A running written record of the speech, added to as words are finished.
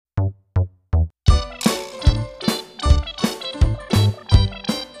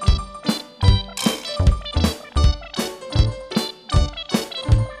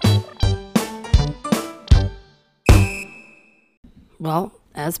Well,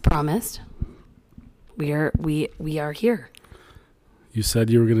 as promised, we are here. You said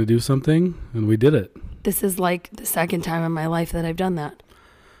you were going to do something, and we did it. This is like the second time in my life that I've done that.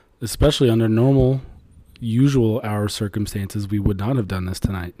 Especially under normal, usual hour circumstances, we would not have done this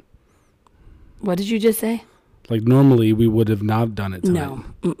tonight. What did you just say? Like normally, we would have not done it tonight.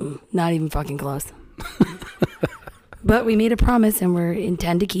 No, not even fucking close. But we made a promise, and we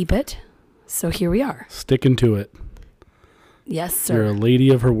intend to keep it. So here we are. Sticking to it. Yes, sir. You're a lady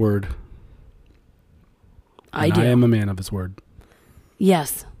of her word. I do. I am a man of his word.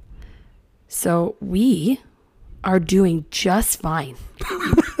 Yes. So we are doing just fine.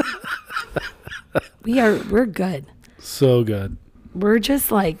 We're good. So good. We're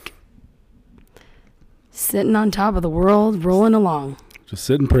just like sitting on top of the world, rolling along. Just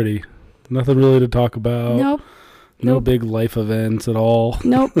sitting pretty. Nothing really to talk about. Nope. No big life events at all.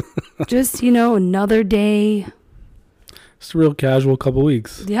 Nope. Just, another day. Just a real casual couple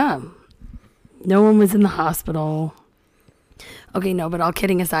weeks. Yeah. No one was in the hospital. Okay, no, but all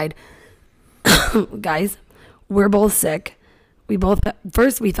kidding aside, guys, we're both sick.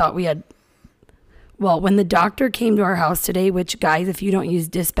 First we thought we had, when the doctor came to our house today, which, guys, if you don't use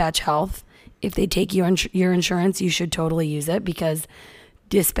Dispatch Health, if they take your insurance, you should totally use it, because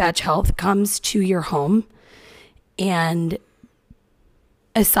Dispatch Health comes to your home. And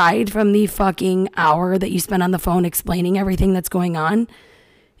aside from the fucking hour that you spend on the phone explaining everything that's going on,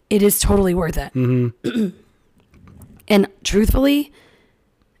 it is totally worth it. Mm-hmm. And truthfully,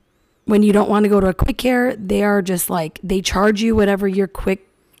 when you don't want to go to a quick care, they are just like, they charge you whatever your quick.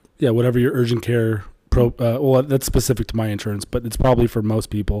 Yeah, whatever your urgent care. That's specific to my insurance, but it's probably for most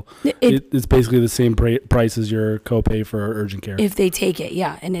people. It's basically the same price as your copay for urgent care. If they take it,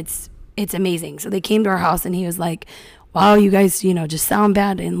 yeah. And it's amazing. So they came to our house and he was like, wow, you guys, just sound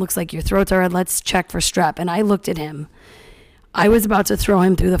bad and looks like your throats are red. Let's check for strep. And I looked at him. I was about to throw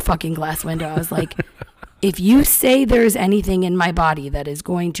him through the fucking glass window. I was like, if you say there's anything in my body that is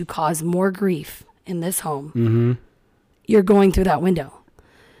going to cause more grief in this home, mm-hmm. you're going through that window.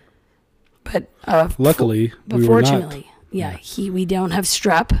 But luckily, but fortunately, we don't have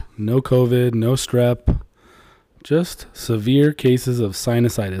strep. No COVID, no strep. Just severe cases of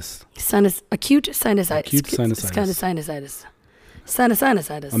sinusitis. Acute sinusitis. Acute sinusitis. It's kind of sinusitis.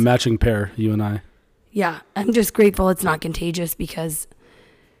 Sinusitis. A matching pair, you and I. Yeah, I'm just grateful it's not contagious, because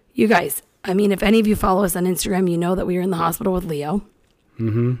you guys, I mean, if any of you follow us on Instagram, you know that we were in the hospital with Leo.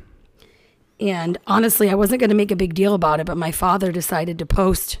 Mm-hmm. And honestly, I wasn't going to make a big deal about it, but my father decided to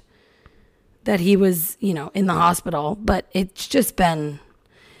post that he was, in the hospital. But it's been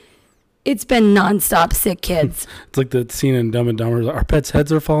nonstop sick kids. It's like the scene in Dumb and Dumber. Our pets'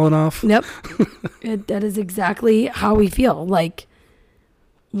 heads are falling off. Yep. That is exactly how we feel. Like,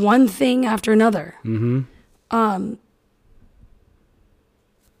 one thing after another. Mm-hmm.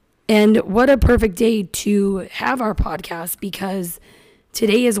 And what a perfect day to have our podcast, because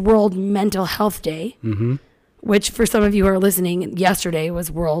today is World Mental Health Day, mm-hmm. which for some of you who are listening, yesterday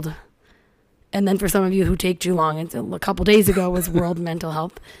was World. And then for some of you who take too long, a couple days ago was World Mental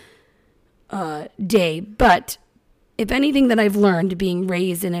Health Day. But if anything that I've learned, being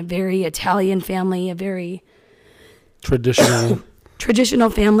raised in a very Italian family, a very traditional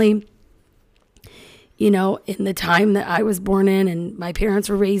family, in the time that I was born in and my parents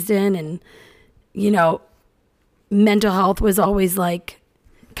were raised in, and, mental health was always like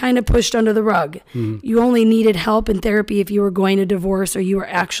kind of pushed under the rug. Mm-hmm. You only needed help and therapy if you were going to divorce, or you were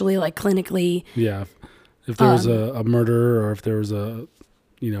actually like clinically. Yeah. If there was a murder, or if there was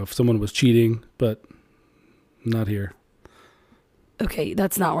if someone was cheating, but not here. Okay,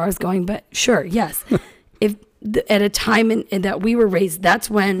 that's not where I was going, but sure, yes. If at a time in that we were raised, that's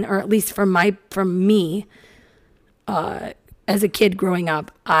when, or at least from me, as a kid growing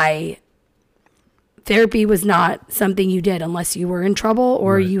up, therapy was not something you did unless you were in trouble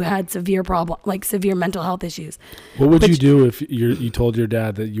or right. You had severe mental health issues. What would you do if you told your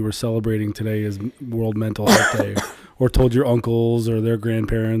dad that you were celebrating today as World Mental Health Day, or told your uncles or their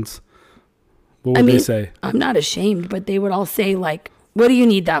grandparents? What would they say? I'm not ashamed, but they would all say, like, what do you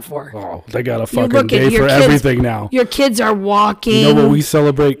need that for? Oh, they got a fucking day for everything now. Your kids are walking. You know what we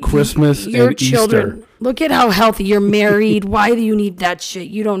celebrate? Christmas and children. Easter. Look at how healthy. You're married. Why do you need that shit?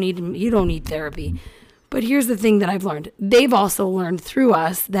 You don't need therapy. But here's the thing that I've learned. They've also learned through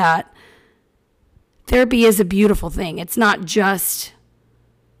us that therapy is a beautiful thing. It's not just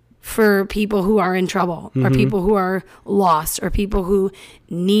for people who are in trouble, mm-hmm. or people who are lost, or people who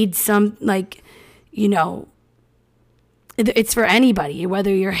need some, it's for anybody,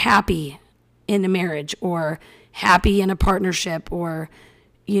 whether you're happy in a marriage or happy in a partnership, or,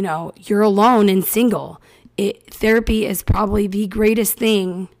 you're alone and single. therapy is probably the greatest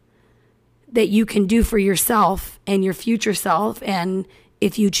thing that you can do for yourself and your future self, and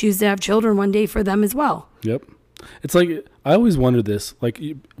if you choose to have children one day, for them as well. Yep. It's like, I always wondered this, like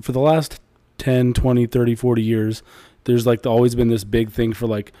for the last 10, 20, 30, 40 years, there's like always been this big thing for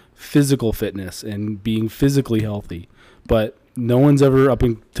like physical fitness and being physically healthy. But no one's ever, up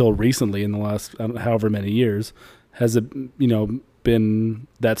until recently in the last however many years, has it, been,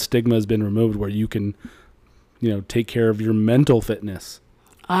 that stigma has been removed where you can, take care of your mental fitness.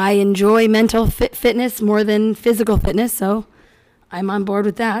 I enjoy mental fitness more than physical fitness, so I'm on board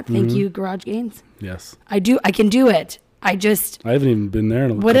with that. Thank you, Garage Gains. Yes. I can do it. I haven't even been there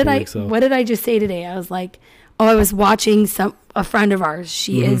in a what couple did weeks, so. What did I just say today? I was like, I was watching a friend of ours.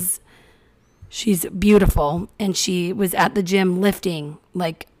 She's beautiful, and she was at the gym lifting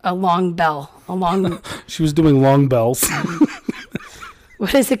like a long bell. She was doing long bells.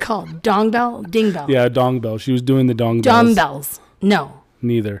 What is it called? Dong bell? Ding bell? Yeah, dong bell. She was doing the dong bells. Dumbbells. No.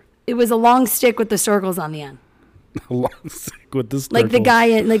 Neither. It was a long stick with the circles on the end. A long stick with the circles. Like the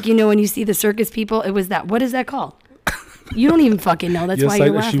guy, when you see the circus people, it was that. What is that called? You don't even fucking know. That's why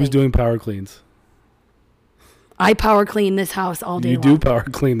you're laughing. She was doing power cleans. I power clean this house all day long. You do power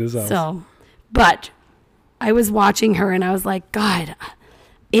clean this house. So, but I was watching her and I was like, God,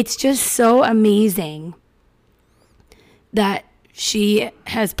 it's just so amazing that she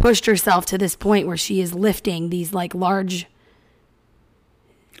has pushed herself to this point where she is lifting these like large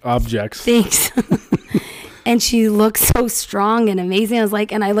objects. Things. And she looks so strong and amazing. I was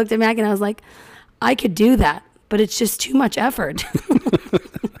like, and I looked at Mac and I was like, I could do that, but it's just too much effort.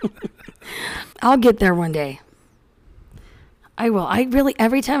 I'll get there one day. I will.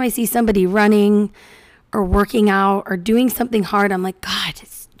 Every time I see somebody running or working out or doing something hard, I'm like,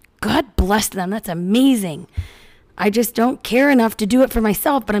 God bless them. That's amazing. I just don't care enough to do it for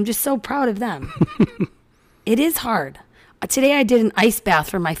myself, but I'm just so proud of them. It is hard. Today I did an ice bath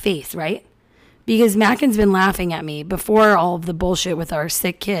for my face, right? Because Mackin's been laughing at me before all of the bullshit with our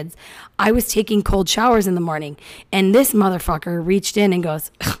sick kids. I was taking cold showers in the morning, and this motherfucker reached in and goes,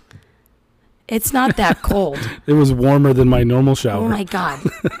 it's not that cold. It was warmer than my normal shower. Oh, my God.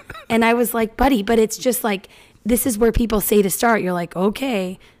 And I was like, buddy, but it's just like, this is where people say to start. You're like,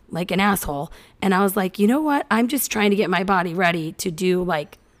 okay, like an asshole. And I was like, you know what? I'm just trying to get my body ready to do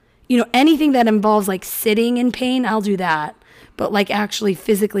like, anything that involves like sitting in pain, I'll do that. But like actually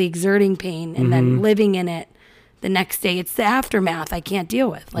physically exerting pain and then living in it the next day, it's the aftermath I can't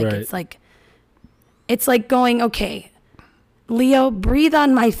deal with. Like, right. it's like going, okay, Leo, breathe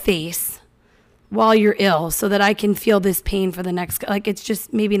on my face while you're ill so that I can feel this pain for the next, like, it's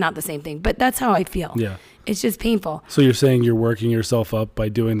just maybe not the same thing, but that's how I feel. Yeah. It's just painful. So you're saying you're working yourself up by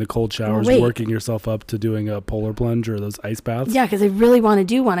doing the cold showers, working yourself up to doing a polar plunge or those ice baths? Yeah, because I really want to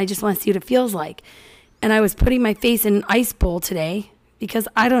do one. I just want to see what it feels like. And I was putting my face in an ice bowl today because,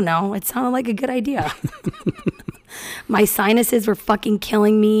 I don't know, it sounded like a good idea. My sinuses were fucking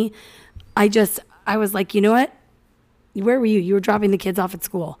killing me. I was like, you know what? Where were you? You were dropping the kids off at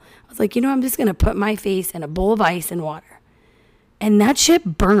school. I was like, I'm just going to put my face in a bowl of ice and water. And that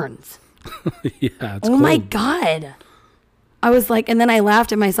shit burns. Yeah, it's cold. My God. I was like, and then I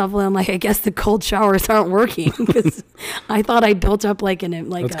laughed at myself and I'm like, I guess the cold showers aren't working because I thought I built up like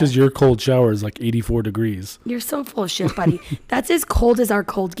That's because your cold shower is like 84 degrees. You're so full of shit, buddy. That's as cold as our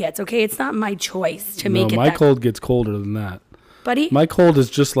cold gets, okay? It's not my choice to make it my cold gets colder than that. Buddy? My cold is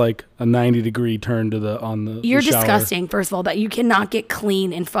just like a 90-degree turn on the You're shower. disgusting, first of all, that you cannot get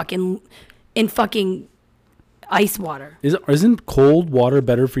clean in fucking ice water. Isn't cold water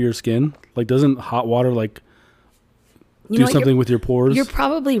better for your skin? Like, doesn't hot water do something with your pores? You're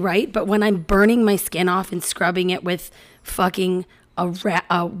probably right, but when I'm burning my skin off and scrubbing it with fucking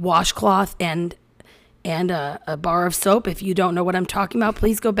a washcloth and a bar of soap, if you don't know what I'm talking about,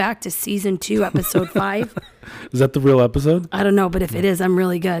 please go back to season 2, episode 5. Is that the real episode? I don't know, but if it is, I'm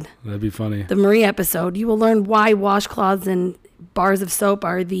really good. That'd be funny. The Marie episode, you will learn why washcloths and bars of soap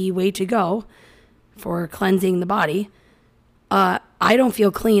are the way to go for cleansing the body. I don't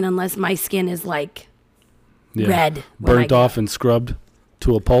feel clean unless my skin is like red. Burnt off and scrubbed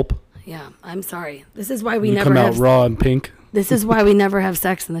to a pulp. Yeah, I'm sorry. This is why we you never come out raw and pink. This is why we never have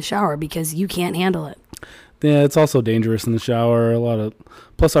sex in the shower, because you can't handle it. Yeah, it's also dangerous in the shower.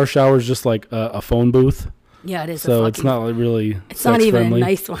 Plus our shower is just like a phone booth. Yeah, it is. So it's not really. It's not even a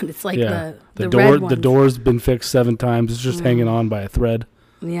nice one. It's like the door. red ones. The door's been fixed 7 times. It's just hanging on by a thread.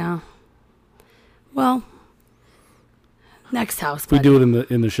 Yeah. Well, next house. If we do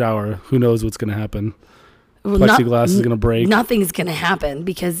it in the shower, who knows what's going to happen? Well, Plexiglass is going to break. Nothing's going to happen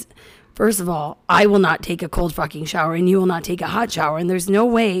because First of all, I will not take a cold fucking shower and you will not take a hot shower. And there's no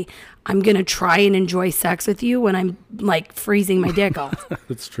way I'm going to try and enjoy sex with you when I'm like freezing my dick off.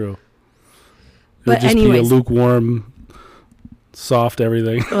 That's true. It But would just anyways. be a lukewarm, soft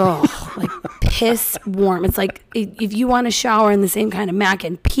everything. Oh, like piss warm. It's like if you want to shower in the same kind of Mac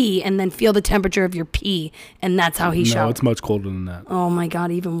and pee and then feel the temperature of your pee. And that's how he No, showers. it's much colder than that. Oh my God,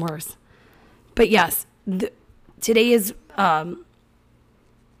 even worse. But yes, today is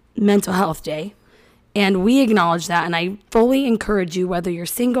Mental Health Day, and we acknowledge that. And I fully encourage you, whether you're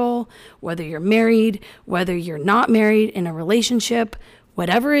single, whether you're married, whether you're not married, in a relationship,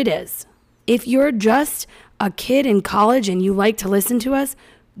 whatever it is, if you're just a kid in college and you like to listen to us,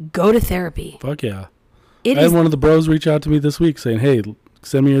 go to therapy. Fuck yeah. It I had is one of the bros reach out to me this week saying, hey,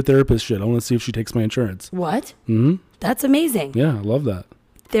 send me your therapist shit. I want to see if she takes my insurance. what? Hmm. That's amazing. Yeah, I love that.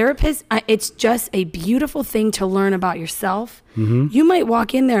 Therapists, it's just a beautiful thing to learn about yourself. Mm-hmm. You might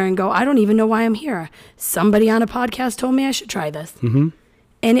walk in there and go, I don't even know why I'm here. Somebody on a podcast told me I should try this. Mm-hmm.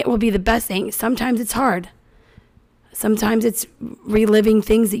 And it will be the best thing. Sometimes it's hard. Sometimes it's reliving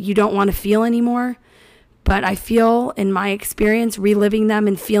things that you don't want to feel anymore. But I feel, in my experience, reliving them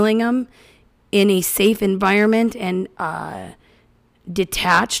and feeling them in a safe environment and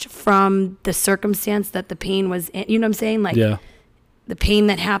detached from the circumstance that the pain was in. You know what I'm saying? Like, Yeah. the pain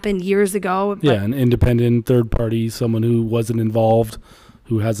that happened years ago. But Yeah, an independent third party, someone who wasn't involved,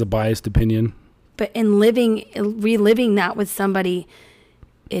 who has a biased opinion. But in reliving that with somebody,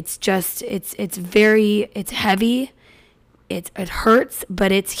 it's just, it's heavy. It hurts,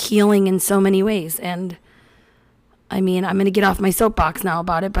 but it's healing in so many ways. And I mean, I'm going to get off my soapbox now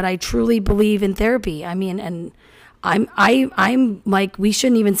about it, but I truly believe in therapy. I mean, and I'm like, we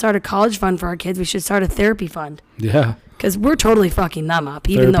shouldn't even start a college fund for our kids. We should start a therapy fund. Yeah. Because we're totally fucking them up.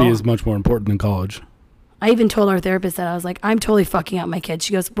 Even Therapy though is much more important than college. I even told our therapist that I was like, I'm totally fucking up my kids.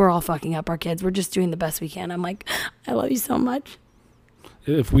 She goes, we're all fucking up our kids. We're just doing the best we can. I'm like, I love you so much.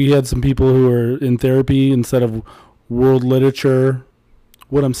 If we had some people who are in therapy instead of world literature,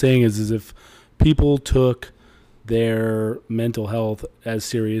 what I'm saying is if people took their mental health as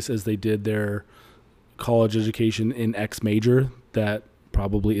serious as they did their college education in X major, that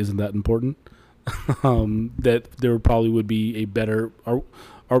probably isn't that important. That there probably would be a better, our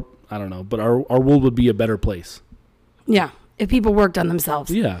I don't know, but our world would be a better place. Yeah. If people worked on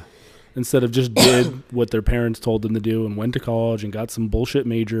themselves. Yeah. Instead of just did what their parents told them to do and went to college and got some bullshit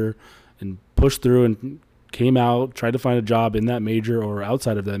major and pushed through and came out, tried to find a job in that major or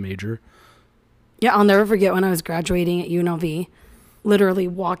outside of that major. Yeah. I'll never forget when I was graduating at UNLV, literally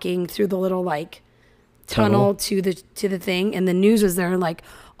walking through the little like tunnel to the thing. And the news was there like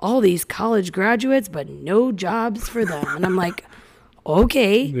all these college graduates, but no jobs for them. And I'm like,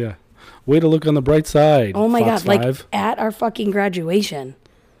 okay. Yeah. Way to look on the bright side. Oh my Fox God. Like 5. at our fucking graduation.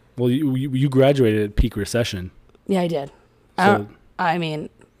 Well, you graduated at peak recession. Yeah, I did. So I mean,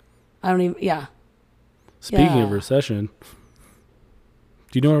 I don't even, yeah. speaking Yeah. of recession,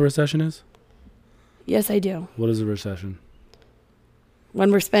 do you know what a recession is? Yes, I do. What is a recession?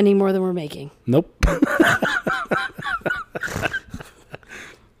 When we're spending more than we're making. Nope.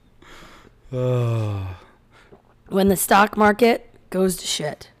 When the stock market goes to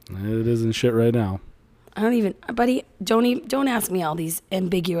shit. It isn't shit right now. I don't even, buddy, don't ask me all these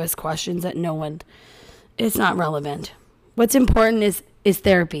ambiguous questions that no one, it's not relevant. What's important is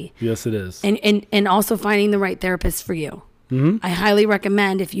therapy. Yes, it is. And also finding the right therapist for you. Mm-hmm. I highly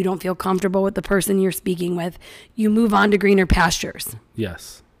recommend if you don't feel comfortable with the person you're speaking with, you move on to greener pastures.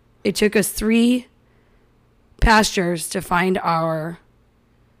 Yes. It took us 3 pastures to find our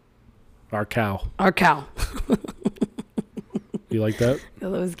Our cow. You like that? That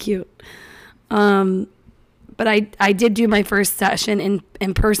was cute. But I did do my first session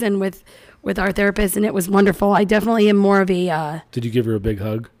in person with our therapist, and it was wonderful. I definitely am more of a, Did you give her a big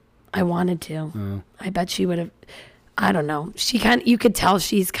hug? I wanted to. Oh. I bet she would have, I don't know. You could tell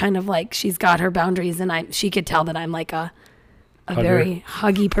she's kind of like, she's got her boundaries, and she could tell that I'm like a Hugger. very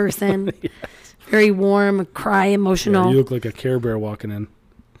huggy person, very warm, cry, emotional. Yeah, you look like a Care Bear walking in.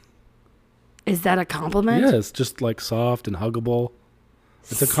 Is that a compliment? Yeah, it's just like soft and huggable.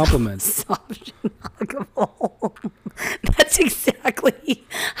 It's a compliment. Soft and huggable. That's exactly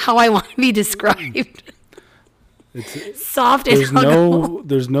how I want to be described. Soft and huggable.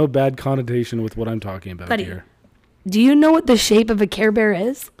 There's no bad connotation with what I'm talking about Buddy, here. do you know what the shape of a Care Bear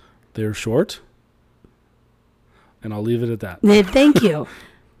is? They're short, and I'll leave it at that. Thank you.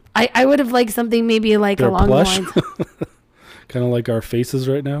 I would have liked something maybe like They're along plush. the lines. Kind of like our faces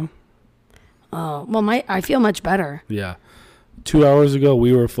right now. Oh, well, I feel much better. Yeah. 2 hours ago,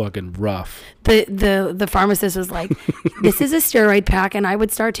 we were fucking rough. The pharmacist was like, this is a steroid pack, and I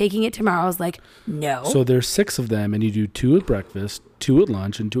would start taking it tomorrow. I was like, no. So there's 6 of them, and you do 2 at breakfast, 2 at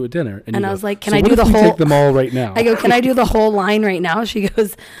lunch, and 2 at dinner. And I was like, can so I what do if the we whole? take them all right now? I go, can I do the whole line right now? She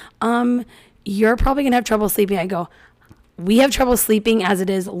goes, you're probably gonna have trouble sleeping. I go, we have trouble sleeping as it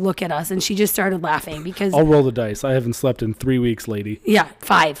is. Look at us. And she just started laughing because I'll roll the dice. I haven't slept in 3 weeks, lady. yeah,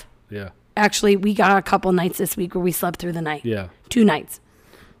 5. Yeah. Actually, we got a couple nights this week where we slept through the night. Yeah. 2 nights.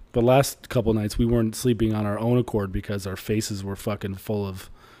 The last couple nights, we weren't sleeping on our own accord because our faces were fucking full of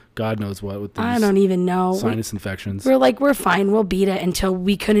God knows what with these I don't even know. sinus infections. We're like, we're fine. We'll beat it until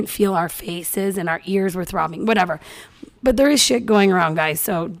we couldn't feel our faces and our ears were throbbing, whatever. But there is shit going around, guys.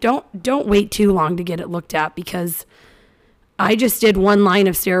 So don't wait too long to get it looked at because I just did 1 line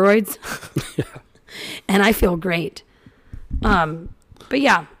of steroids and I feel great. But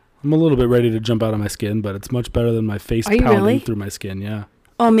yeah. I'm a little bit ready to jump out of my skin, but it's much better than my face Are you pounding really? through my skin. Yeah.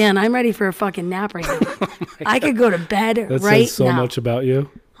 Oh man, I'm ready for a fucking nap right now. I could go to bed That right says so now. much about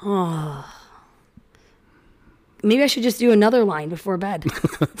you. Maybe I should just do another line before bed.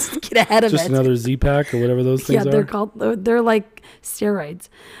 Just get ahead of Just it. another Z-Pack or whatever those things Yeah, are. they're called. They're like steroids.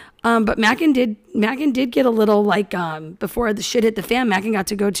 But Mackin did get a little like before the shit hit the fan. Mackin got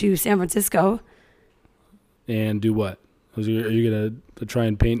to go to San Francisco. And do what? Are you going to try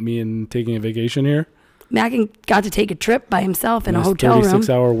and paint me in taking a vacation here? Mackin got to take a trip by himself in a Nice hotel room.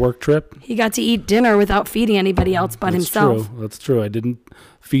 36-hour work trip. He got to eat dinner without feeding anybody else but himself. That's true. I didn't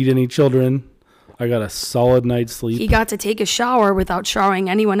feed any children. I got a solid night's sleep. He got to take a shower without showering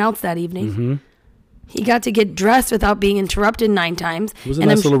anyone else that evening. Mm-hmm. He got to get dressed without being interrupted 9 times. It was a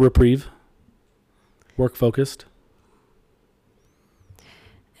nice little reprieve. Work focused.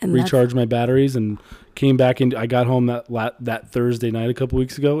 And Recharged my batteries and came back in. I got home that Thursday night a couple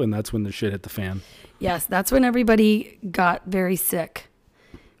weeks ago, and that's when the shit hit the fan. Yes, that's when everybody got very sick.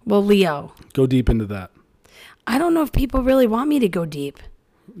 Well, Leo. Go deep into that. I don't know if people really want me to go deep.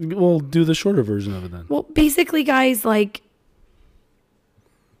 We'll do the shorter version of it then. Well, basically, guys, like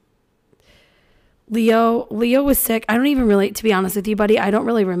Leo was sick. I don't even really, to be honest with you, buddy, I don't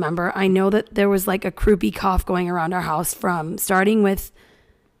really remember. I know that there was like a croupy cough going around our house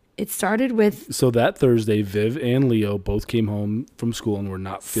it started with So that Thursday, Viv and Leo both came home from school and were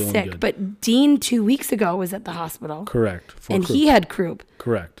not feeling sick. good. But Dean 2 weeks ago was at the hospital. Correct. And he had croup.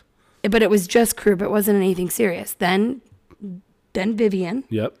 Correct. But it was just croup. It wasn't anything serious. Then Vivian.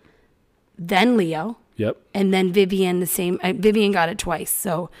 Yep. Then Leo. Yep. And then Vivian Vivian got it twice.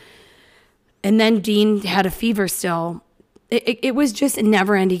 So, and then Dean had a fever still. It was just a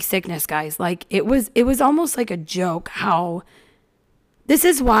never-ending sickness, guys. Like it was almost like a joke how. This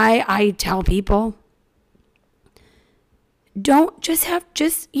is why I tell people, you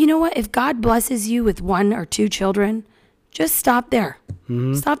know what? If God blesses you with 1 or 2 children, just stop there.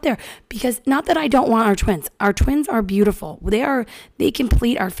 Mm-hmm. Stop there. Because not that I don't want our twins. Our twins are beautiful. They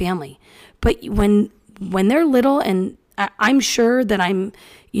complete our family. But when they're little, and I'm sure that I'm,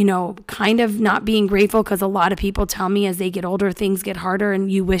 kind of not being grateful because a lot of people tell me as they get older, things get harder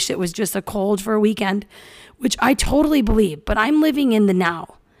and you wish it was just a cold for a weekend, which I totally believe. But I'm living in the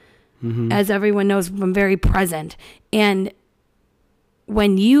now. Mm-hmm. As everyone knows, I'm very present. And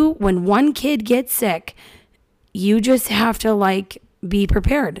when one kid gets sick, you just have to be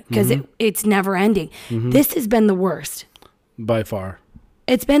prepared because it's never ending. Mm-hmm. This has been the worst. By far.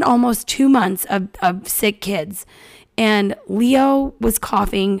 It's been almost 2 months of sick kids. And Leo was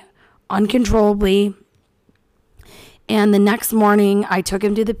coughing uncontrollably. And the next morning I took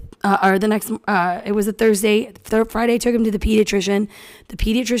him to it was a Thursday, Friday I took him to the pediatrician. The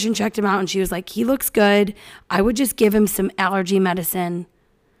pediatrician checked him out and she was like, he looks good. I would just give him some allergy medicine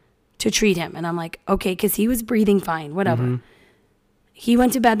to treat him. And I'm like, okay, because he was breathing fine, whatever. Mm-hmm. He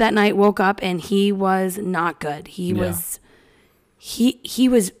went to bed that night, woke up, and he was not good. He was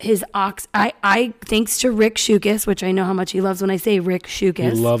his ox. I thanks to Rick Shukis, which I know how much he loves when I say Rick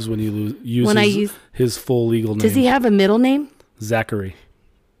Shukis. He loves when you use his full legal name. Does he have a middle name? Zachary.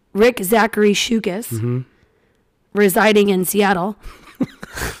 Rick Zachary Shukis, residing in Seattle.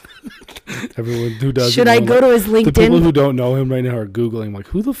 Everyone who does. Should I go to his LinkedIn? The people who don't know him right now are Googling, like,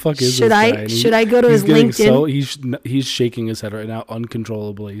 who the fuck is this guy? Should I go to his LinkedIn? He's shaking his head right now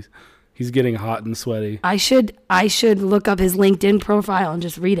uncontrollably. He's getting hot and sweaty. I should look up his LinkedIn profile and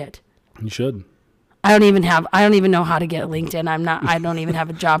just read it. You should. I don't even know how to get LinkedIn. I don't even have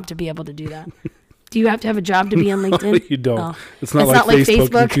a job to be able to do that. Do you have to have a job to be on LinkedIn? You don't. Oh. It's not like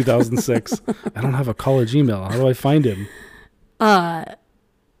Facebook in 2006. I don't have a college email. How do I find him? What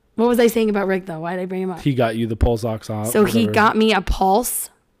was I saying about Rick, though? Why did I bring him up? He got you the pulse ox. So he got me a pulse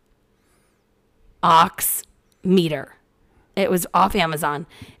ox meter. It was off Amazon.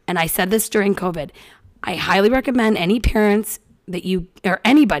 And I said this during COVID. I highly recommend any parents that you, or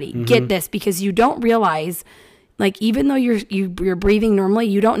anybody, get this, because you don't realize, like, even though you're breathing normally,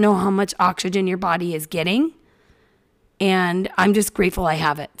 you don't know how much oxygen your body is getting. And I'm just grateful I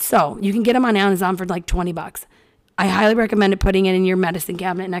have it. So you can get them on Amazon for like $20. I highly recommend putting it in your medicine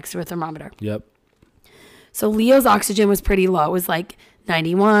cabinet next to a thermometer. Yep. So Leo's oxygen was pretty low. It was like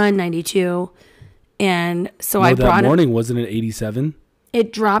 91, 92. And so I brought that morning, wasn't it 87?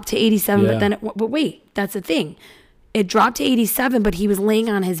 It dropped to 87, Yeah. but then, but wait, that's the thing. It dropped to 87, but he was laying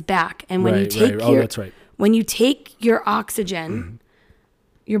on his back. And when you take Oh, that's right. When you take your oxygen,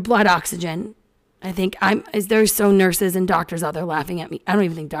 your blood oxygen, I think there's so nurses and doctors out there laughing at me. I don't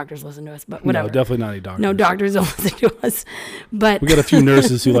even think doctors listen to us, but whatever. No, definitely not any doctors. No, doctors don't listen to us. But we got a few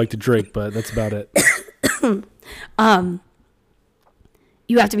nurses who like to drink, but that's about it.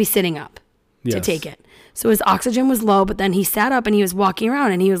 you have to be sitting up to Yes. take it. So his oxygen was low, but then he sat up and he was walking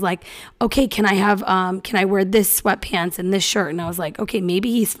around and he was like, okay, can I wear this sweatpants and this shirt? And I was like, okay,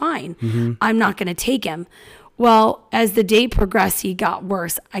 maybe he's fine. I'm not going to take him. Well, as the day progressed, he got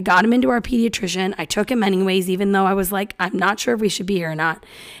worse. I got him into our pediatrician. I took him anyways, even though I was like, I'm not sure if we should be here or not.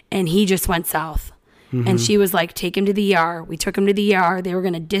 And he just went south. And she was like, take him to the ER. We took him to the ER. They were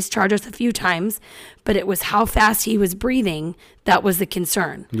going to discharge us a few times, but it was how fast he was breathing that was the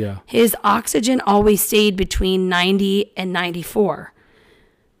concern. Yeah. His oxygen always stayed between 90 and 94.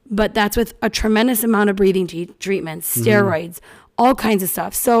 But that's with a tremendous amount of breathing treatments, steroids, all kinds of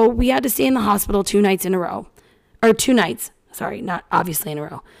stuff. So we had to stay in the hospital 2 nights in a row. Or 2 nights. Sorry, not obviously in a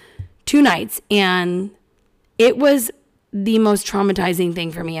row. 2 nights. And it was the most traumatizing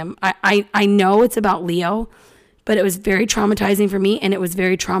thing for me. I know it's about Leo, but it was very traumatizing for me, and it was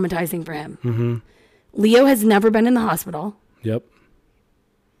very traumatizing for him. Leo has never been in the hospital. Yep.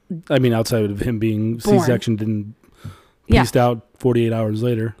 I mean, outside of him being C-sectioned and pieced out 48 hours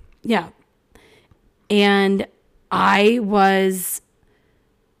later. Yeah. And my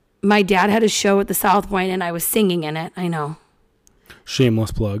dad had a show at the South Point, and I was singing in it. I know.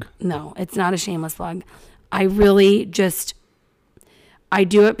 Shameless plug. No, it's not a shameless plug. I really I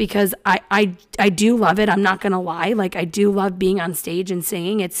do it because I do love it. I'm not going to lie. Like, I do love being on stage and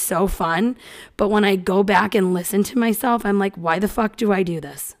singing. It's so fun. But when I go back and listen to myself, I'm like, why the fuck do I do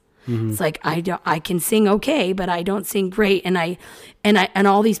this? It's like, I can sing okay, but I don't sing great. And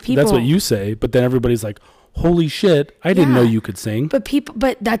all these people. That's what you say. But then everybody's like, holy shit, I didn't know you could sing. But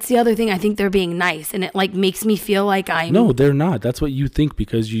that's the other thing. I think they're being nice, and it like makes me feel like No, they're not. That's what you think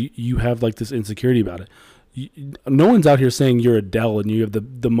because you have like this insecurity about it. No one's out here saying you're Adele and you have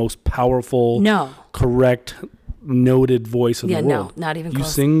the most powerful, correct, noted voice in the world. No, not even close.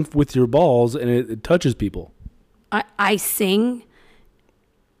 You sing with your balls and it touches people. I sing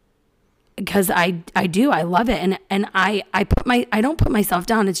because I do. I love it. And I don't put myself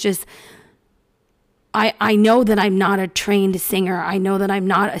down. It's just I know that I'm not a trained singer. I know that I'm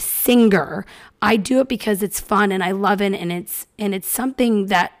not a singer. I do it because it's fun and I love it, and it's something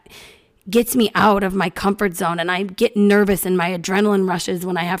that gets me out of my comfort zone, and I get nervous and my adrenaline rushes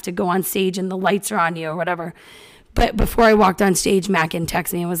when I have to go on stage and the lights are on you or whatever. But before I walked on stage, Mackin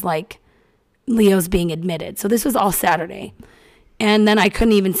texted me and was like, Leo's being admitted. So this was all Saturday. And then I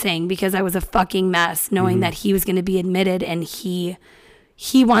couldn't even sing because I was a fucking mess knowing that he was going to be admitted, and he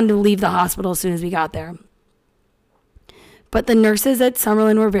wanted to leave the hospital as soon as we got there. But the nurses at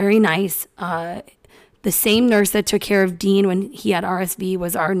Summerlin were very nice. The same nurse that took care of Dean when he had RSV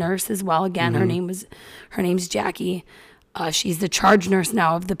was our nurse as well. Again, her name's Jackie. She's the charge nurse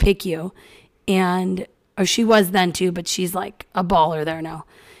now of the PICU, or she was then too, but she's like a baller there now.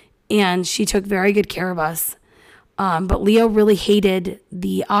 And she took very good care of us. But Leo really hated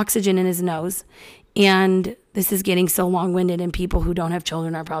the oxygen in his nose. And this is getting so long-winded, and people who don't have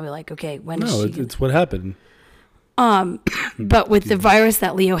children are probably like, okay, when is she? It's what happened. But with the virus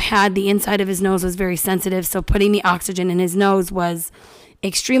that Leo had, the inside of his nose was very sensitive. So putting the oxygen in his nose was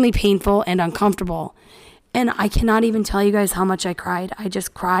extremely painful and uncomfortable. And I cannot even tell you guys how much I cried. I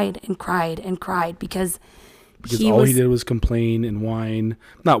just cried and cried and cried because he did was complain and whine.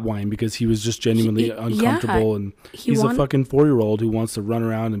 Not whine, because he was just genuinely uncomfortable. And he's a fucking 4-year-old who wants to run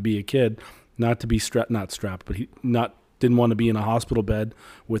around and be a kid, not to be not strapped, but didn't want to be in a hospital bed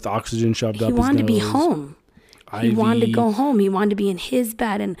with oxygen shoved up his nose. He wanted to be home. He wanted to go home. He wanted to be in his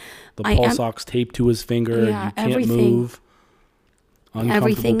bed, and the pulse ox taped to his finger. Yeah, you can't move.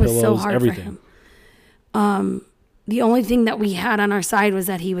 Everything was so hard for him. The only thing that we had on our side was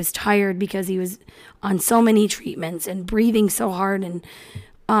that he was tired because he was on so many treatments and breathing so hard, and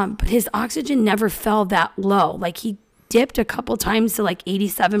but his oxygen never fell that low. Like, he dipped a couple times to like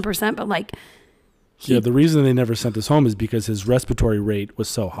 87%, but like The reason they never sent us home is because his respiratory rate was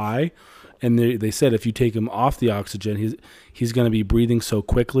so high. And they said if you take him off the oxygen, he's going to be breathing so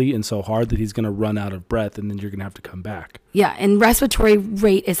quickly and so hard that he's going to run out of breath, and then you're going to have to come back. Yeah, and respiratory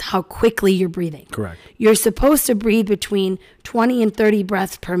rate is how quickly you're breathing. Correct. You're supposed to breathe between 20 and 30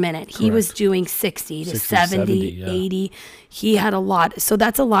 breaths per minute. He Correct. was doing 60 to 70, yeah. 80. He had a lot. So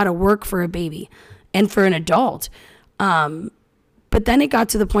that's a lot of work for a baby and for an adult. But then it got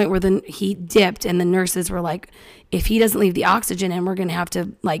to the point where he dipped, and the nurses were like, if he doesn't leave the oxygen in, we're going to have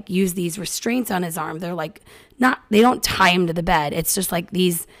to like use these restraints on his arm. They're like, they don't tie him to the bed. It's just like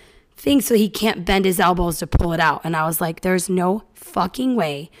these things so he can't bend his elbows to pull it out. And I was like, there's no fucking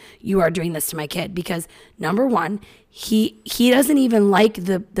way you are doing this to my kid, because number one, he doesn't even like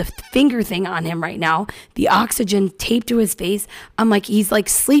the finger thing on him right now. The oxygen taped to his face. I'm like, he's like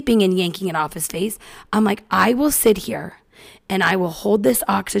sleeping and yanking it off his face. I'm like, I will sit here and I will hold this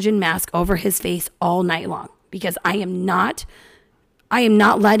oxygen mask over his face all night long, because I am not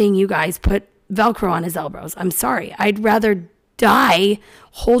letting you guys put Velcro on his elbows. I'm sorry. I'd rather die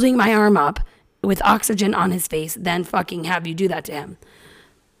holding my arm up with oxygen on his face than fucking have you do that to him.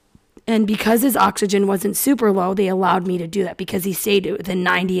 And because his oxygen wasn't super low, they allowed me to do that because he stayed within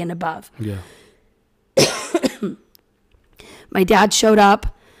 90 and above. Yeah. My dad showed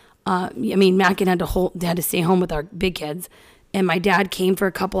up. Mackin had to stay home with our big kids. And my dad came for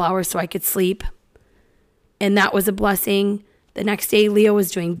a couple hours so I could sleep. And that was a blessing. The next day, Leo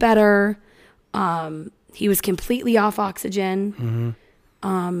was doing better. He was completely off oxygen.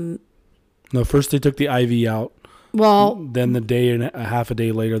 Mm-hmm. No, first they took the IV out. Well, then half a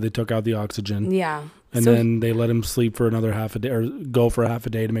day later, they took out the oxygen. Yeah. And then they let him sleep for another half a day, or go for a half a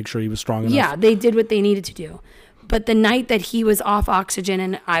day to make sure he was strong enough. Yeah, they did what they needed to do. But the night that he was off oxygen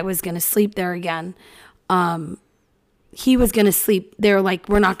and I was going to sleep there again, he was going to sleep. They're like,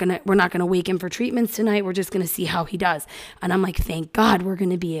 we're not going to wake him for treatments tonight. We're just going to see how he does. And I'm like, thank God we're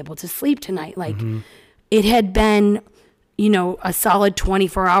going to be able to sleep tonight. Like, It had been, a solid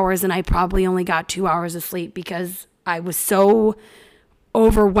 24 hours, and I probably only got 2 hours of sleep because I was so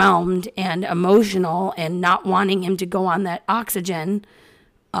overwhelmed and emotional and not wanting him to go on that oxygen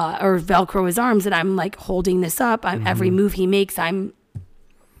or Velcro his arms, that I'm like holding this up. Every move he makes, I'm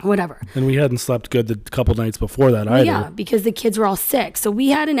whatever. And we hadn't slept good the couple nights before that either. Yeah, because the kids were all sick. So we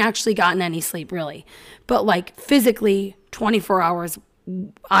hadn't actually gotten any sleep really. But like physically 24 hours,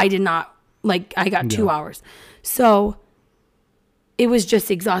 I did not, like I got 2 hours. So it was just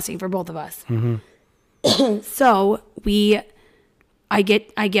exhausting for both of us. So I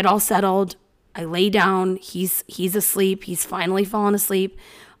get all settled. I lay down. He's asleep. He's finally fallen asleep.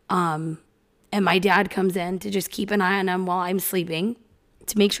 And my dad comes in to just keep an eye on him while I'm sleeping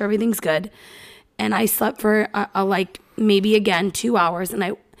to make sure everything's good. And I slept for maybe again 2 hours,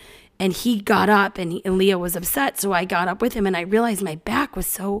 and he got up and Leo was upset. So I got up with him and I realized my back was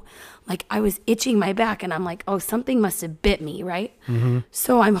so like I was itching my back, and I'm like, oh, something must have bit me. Right.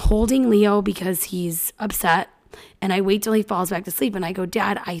 So I'm holding Leo because he's upset, and I wait till he falls back to sleep. And I go,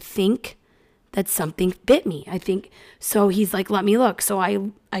 Dad, I think that something bit me. I think so. He's like, let me look. So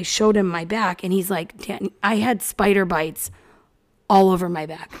I showed him my back, and he's like, Dan, I had spider bites all over my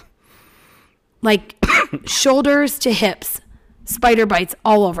back, like shoulders to hips, spider bites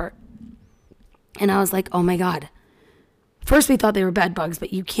all over. And I was like, oh my God. First we thought they were bed bugs,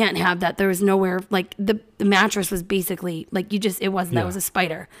 but you can't have that. There was nowhere, like the mattress was basically like it wasn't, that was a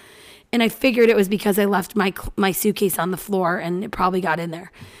spider. And I figured it was because I left my suitcase on the floor and it probably got in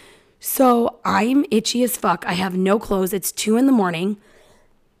there. So I'm itchy as fuck. I have no clothes. It's 2 a.m.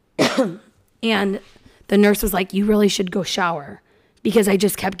 And the nurse was like, you really should go shower, because I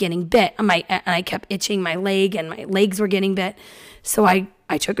just kept getting bit. And I kept itching my leg, and my legs were getting bit. So I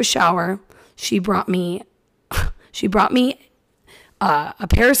took a shower. She brought me a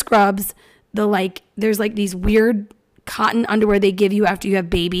pair of scrubs. There's like these weird cotton underwear they give you after you have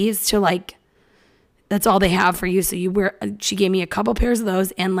babies to like, that's all they have for you. So she gave me a couple pairs of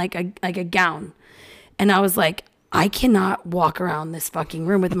those and like a gown. And I was like, I cannot walk around this fucking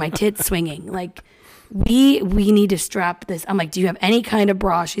room with my tits swinging. Like we need to strap this. I'm like, do you have any kind of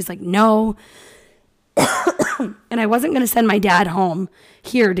bra? She's like, no. And I wasn't going to send my dad home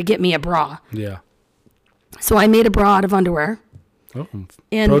here to get me a bra. Yeah. So I made a bra out of underwear. Oh,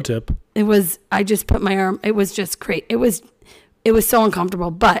 and pro tip. I just put my arm, it was just great. It was so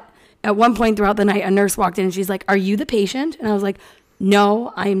uncomfortable. But at one point throughout the night, a nurse walked in and she's like, are you the patient? And I was like,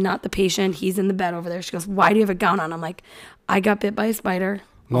 no, I am not the patient. He's in the bed over there. She goes, why do you have a gown on? I'm like, I got bit by a spider.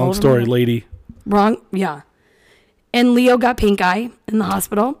 Long story, lady. Wrong. Yeah. And Leo got pink eye in the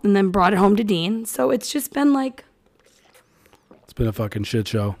hospital and then brought it home to Dean. So it's just been like. It's been a fucking shit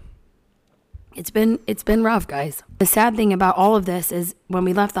show. It's been rough, guys. The sad thing about all of this is when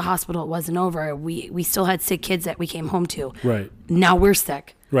we left the hospital, it wasn't over. We still had sick kids that we came home to. Right. Now we're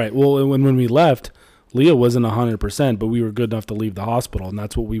sick. Right. Well, when we left, Leo wasn't 100%, but we were good enough to leave the hospital, and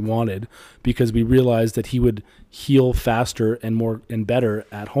that's what we wanted because we realized that he would heal faster and more and better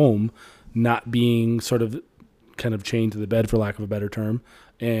at home, not being sort of kind of chained to the bed, for lack of a better term.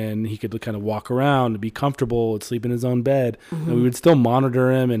 And he could kind of walk around and be comfortable and sleep in his own bed. Mm-hmm. And we would still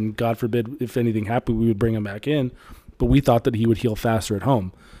monitor him, and God forbid, if anything happened, we would bring him back in. But we thought that he would heal faster at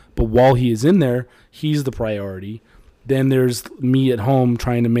home. But while he is in there, he's the priority. Then there's me at home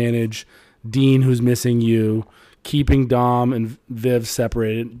trying to manage Dean, who's missing you, keeping Dom and Viv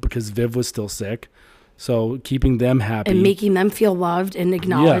separated because Viv was still sick. So keeping them happy. And making them feel loved and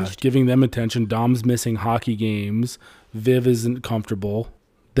acknowledged. Yeah, giving them attention. Dom's missing hockey games. Viv isn't comfortable.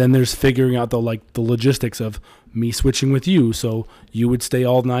 Then there's figuring out the logistics of me switching with you. So you would stay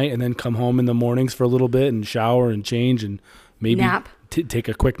all night and then come home in the mornings for a little bit and shower and change and maybe nap. Take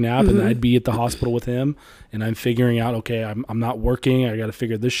a quick nap. Mm-hmm. And I'd be at the hospital with him. And I'm figuring out, okay, I'm not working. I got to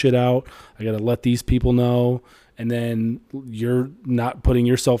figure this shit out. I got to let these people know. And then you're not putting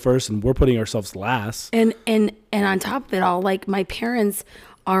yourself first, and we're putting ourselves last. And on top of it all, like, my parents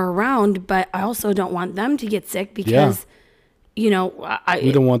are around, but I also don't want them to get sick because, you know,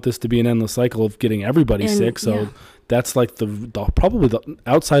 we don't want this to be an endless cycle of getting everybody sick. So that's like the probably the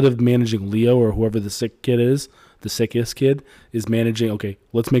outside of managing Leo or whoever the sick kid is, the sickest kid is managing. Okay,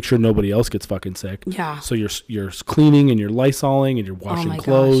 let's make sure nobody else gets fucking sick. Yeah. So you're cleaning and you're Lysoling and you're washing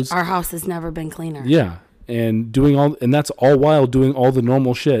clothes. Gosh. Our house has never been cleaner. Yeah. And that's all while doing all the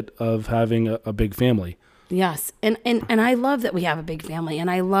normal shit of having a big family. Yes. And I love that we have a big family.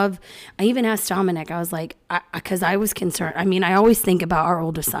 And I even asked Dominic, I was like, because I was concerned. I mean, I always think about our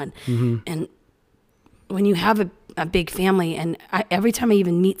oldest son. Mm-hmm. And when you have a big family, and every time I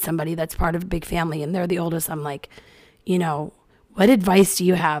even meet somebody that's part of a big family and they're the oldest, I'm like, you know, what advice do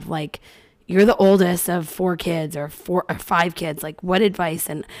you have? Like, you're the oldest of 4 kids or 5 kids. Like, what advice?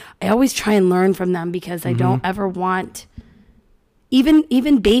 And I always try and learn from them because I don't ever want,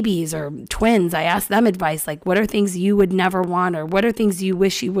 even babies or twins, I ask them advice. Like, what are things you would never want, or what are things you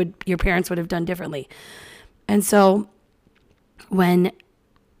wish your parents would have done differently? And so when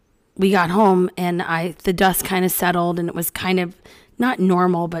we got home and the dust kind of settled and it was kind of not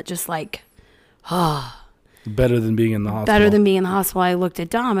normal, but just like, better than being in the hospital. Better than being in the hospital. I looked at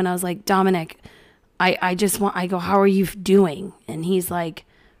Dom and I was like, Dominic, I go, how are you doing? And he's like,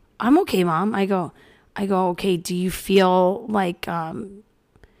 I'm okay, Mom. I go, okay, do you feel like,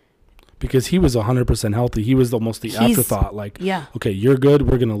 because he was 100% healthy. He was almost the afterthought. Like, okay, you're good.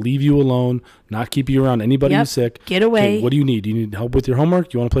 We're going to leave you alone, not keep you around anybody who's sick. Get away. Okay, what do you need? Do you need help with your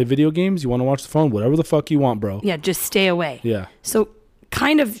homework? You want to play video games? You want to watch the phone? Whatever the fuck you want, bro. Yeah, just stay away. Yeah. So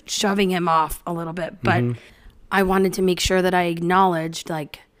kind of shoving him off a little bit, but I wanted to make sure that I acknowledged,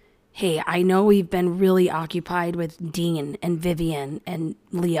 like, hey, I know we've been really occupied with Dean and Vivian and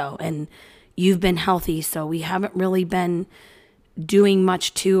Leo, and you've been healthy, so we haven't really been doing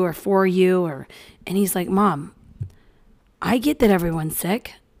much to or for you. And he's like, Mom, I get that everyone's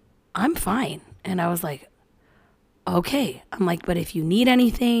sick. I'm fine. And I was like, okay. I'm like, but if you need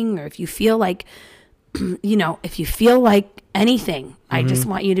anything, or if you feel like, you know, if you feel like anything, I just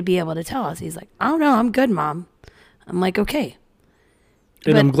want you to be able to tell us. He's like, oh no, I'm good, Mom. I'm like, okay.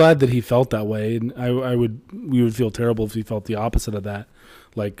 And I'm glad that he felt that way. And we would feel terrible if he felt the opposite of that,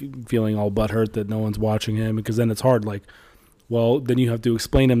 like feeling all butthurt that no one's watching him, because then it's hard. Like, well, then you have to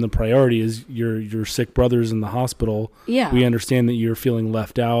explain to him the priority is your sick brother's in the hospital. Yeah. We understand that you're feeling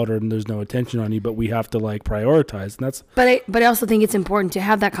left out or there's no attention on you, but we have to like prioritize. And that's. But I also think it's important to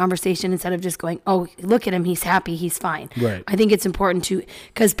have that conversation instead of just going, oh, look at him, he's happy, he's fine. Right. I think it's important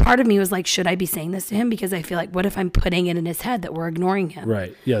because part of me was like, should I be saying this to him? Because I feel like, what if I'm putting it in his head that we're ignoring him?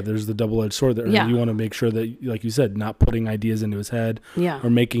 Right. Yeah. There's the double-edged sword there. Yeah. You want to make sure that, like you said, not putting ideas into his head. Yeah. Or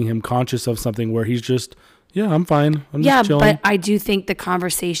making him conscious of something where he's just. Yeah, I'm fine. I'm just chilling. But I do think the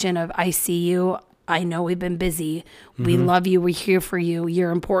conversation of, I see you, I know we've been busy, we love you, we're here for you,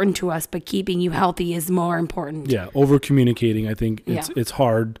 you're important to us, but keeping you healthy is more important. Yeah, over communicating, I think it's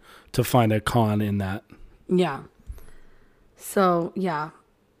hard to find a con in that. Yeah. So, yeah.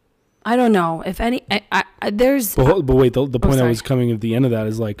 I don't know. If any, there's... But wait, the point I was coming at the end of that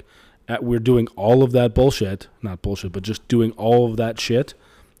is like, we're doing all of that bullshit, not bullshit, but just doing all of that shit.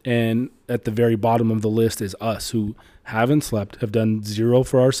 And at the very bottom of the list is us, who haven't slept, have done zero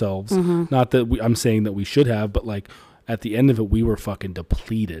for ourselves. Not that I'm saying that we should have, but like at the end of it, we were fucking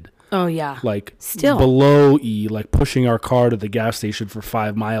depleted. Oh yeah. Like still below E, like pushing our car to the gas station for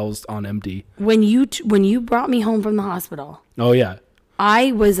 5 miles on empty. When you brought me home from the hospital. Oh yeah.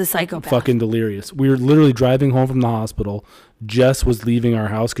 I was a psychopath. Fucking delirious. We were literally driving home from the hospital. Jess was leaving our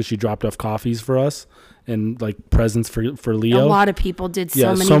house because she dropped off coffees for us and like presents for Leo. A lot of people did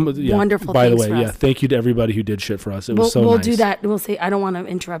so many wonderful by things the way, for yeah, us. thank you to everybody who did shit for us. It was so we'll nice. do that. We'll say, I don't want to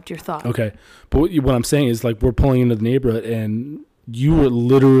interrupt your thought. Okay. But what I'm saying is like we're pulling into the neighborhood and you were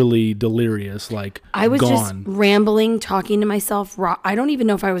literally delirious, like I was gone. just rambling, talking to myself. I don't even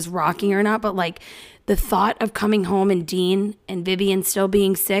know if I was rocking or not, but like the thought of coming home and Dean and Vivian still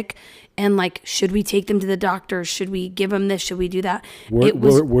being sick and like, should we take them to the doctor? Should we give them this? Should we do that?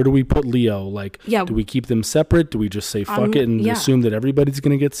 Where do we put Leo? Like, do we keep them separate? Do we just say fuck it and assume that everybody's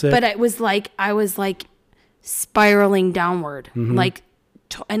going to get sick? But I was like spiraling downward. Like,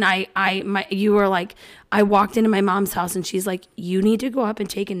 and you were like, I walked into my mom's house and she's like, you need to go up and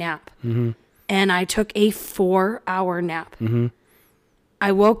take a nap. And I took a 4-hour nap.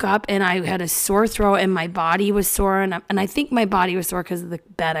 I woke up and I had a sore throat and my body was sore. And I think my body was sore because of the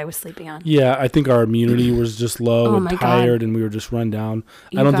bed I was sleeping on. Yeah, I think our immunity was just low and tired and we were just run down.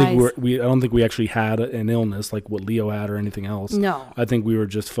 I don't think we actually had an illness like what Leo had or anything else. No. I think we were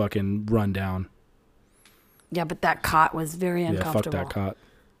just fucking run down. Yeah, but that cot was very uncomfortable. Yeah, fuck that cot.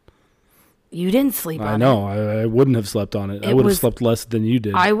 You didn't sleep on it. I know. I wouldn't have slept on it. I would have slept less than you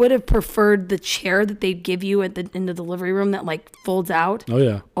did. I would have preferred the chair that they'd give you in the delivery room that like folds out. Oh,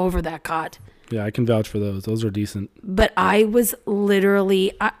 yeah. Over that cot. Yeah, I can vouch for those. Those are decent. But I was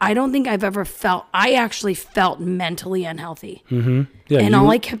literally, I don't think I've ever I actually felt mentally unhealthy. Yeah, and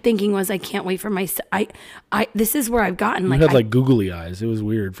all I kept thinking was, I can't wait for my, this is where I've gotten. You had like googly eyes. It was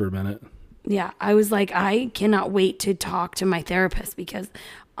weird for a minute. Yeah, I was like, I cannot wait to talk to my therapist because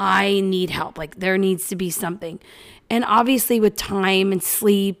I need help. Like there needs to be something. And obviously with time and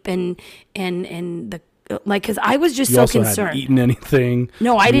sleep and the, like, cause I was just you so also concerned. Hadn't eaten anything.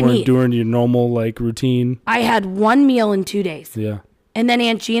 No, I didn't eat. Doing your normal like routine. I had one meal in 2 days. Yeah. And then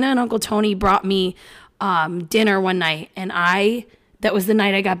Aunt Gina and Uncle Tony brought me dinner one night. And that was the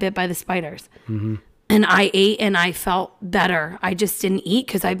night I got bit by the spiders. And I ate and I felt better. I just didn't eat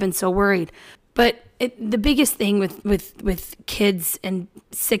because I've been so worried. But the biggest thing with kids and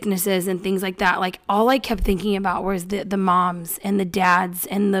sicknesses and things like that, like all I kept thinking about was the moms and the dads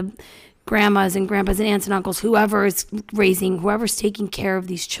and the grandmas and grandpas and aunts and uncles, whoever's taking care of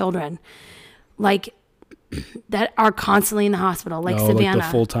these children, like that are constantly in the hospital, like Savannah. Like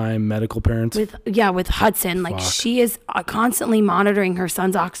the full-time medical parents. With Hudson, like she is constantly monitoring her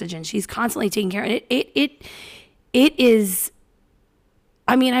son's oxygen. She's constantly taking care of it. It is.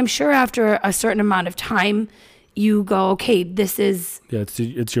 I mean, I'm sure after a certain amount of time, you go, okay, this is. Yeah,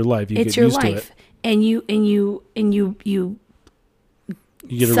 it's your life. It's your life, and you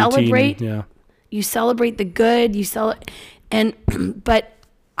get a celebrate. Routine, yeah. You celebrate the good. But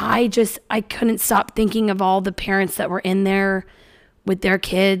I couldn't stop thinking of all the parents that were in there with their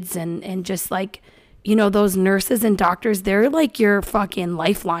kids and just like, you know, those nurses and doctors, they're like your fucking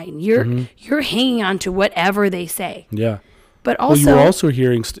lifeline. You're hanging on to whatever they say. Yeah. But also, you were also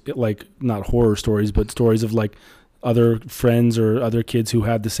hearing like not horror stories, but stories of like other friends or other kids who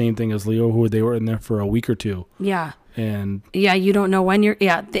had the same thing as Leo, who they were in there for a week or two. Yeah. And you don't know when you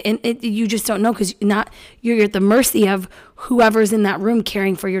just don't know because you're at the mercy of whoever's in that room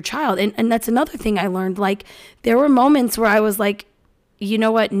caring for your child. And that's another thing I learned. Like there were moments where I was like, you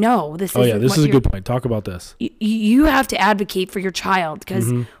know what? No, this is. This is a good point. Talk about this. You have to advocate for your child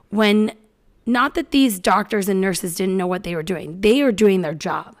because when. Not that these doctors and nurses didn't know what they were doing. They were doing their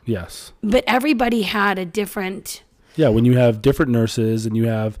job. Yes. But everybody had a different... Yeah, when you have different nurses and you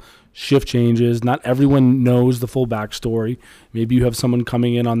have shift changes, not everyone knows the full backstory. Maybe you have someone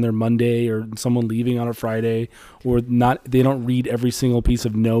coming in on their Monday or someone leaving on a Friday, or they don't read every single piece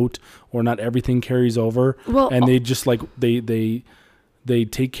of note, or not everything carries over. Well, and they just like... They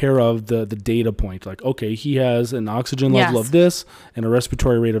take care of the data point. Like, okay, he has an oxygen level of this and a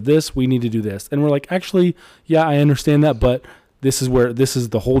respiratory rate of this. We need to do this. And we're like, actually, yeah, I understand that, but this is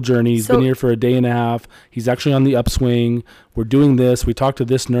the whole journey. He's been here for a day and a half. He's actually on the upswing. We're doing this. We talked to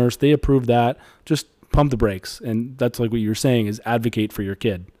this nurse. They approved that. Just pump the brakes. And that's like what you're saying is advocate for your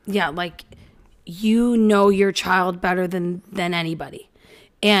kid. Yeah, like you know your child better than anybody.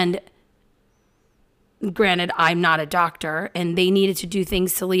 And granted, I'm not a doctor, and they needed to do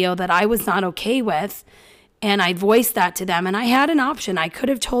things to Leo that I was not okay with, and I voiced that to them, and I had an option. I could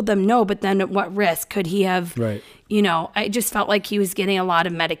have told them no, but then at what risk could he have, right. You know, I just felt like he was getting a lot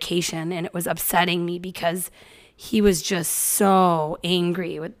of medication, and it was upsetting me because he was just so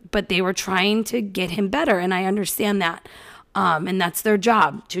angry, but they were trying to get him better, and I understand that. And that's their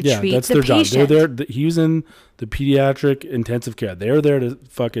job to treat that's the their patient. job. They're there. He was in the pediatric intensive care. They're there to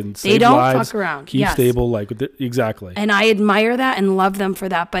fucking save They don't lives, fuck around. keep Yes. stable. Like exactly. And I admire that and love them for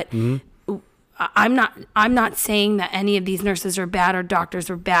that. But I'm not saying that any of these nurses are bad or doctors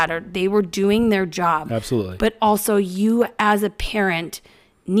are bad, or they were doing their job. Absolutely. But also you as a parent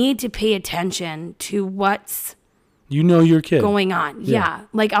need to pay attention to what's You know your kid. going on. Yeah.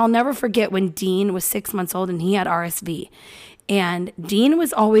 Like I'll never forget when Dean was 6 months old and he had RSV. And Dean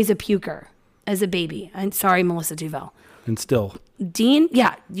was always a puker as a baby. I'm sorry, Melissa Duvel. And still. Dean,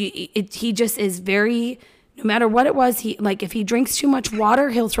 he just is very, no matter what it was, he, like if he drinks too much water,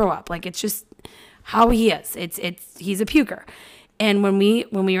 he'll throw up. Like it's just how he is. He's a puker. And when we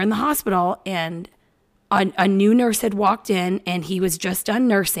were in the hospital and a new nurse had walked in and he was just done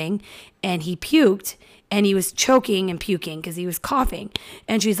nursing and he puked and he was choking and puking because he was coughing.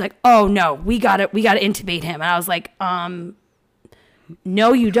 And she's like, "Oh no, we got to intubate him." And I was like,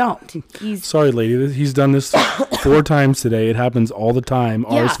 no, you don't. Sorry, lady. He's done this 4 times today. It happens all the time,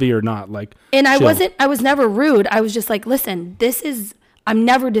 Yeah. RSV or not. Like, and chill. I was never rude. I was just like, listen, I'm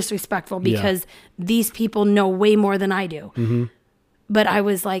never disrespectful because these people know way more than I do. Mm-hmm. But I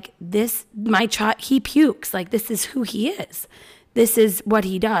was like, my child, he pukes. Like, this is who he is. This is what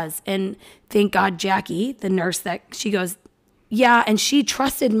he does. And thank God, Jackie, the nurse, she goes, yeah, and she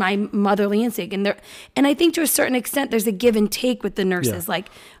trusted my motherly instinct, and I think to a certain extent, there's a give and take with the nurses. Yeah. Like,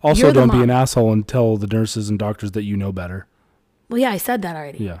 Also, you're the don't be mom. an asshole and tell the nurses and doctors that you know better. Well, yeah, I said that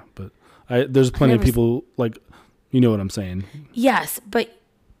already. Yeah, but there's plenty of never people like, you know what I'm saying. Yes, but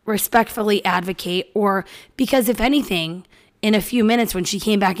respectfully advocate, or because if anything, in a few minutes when she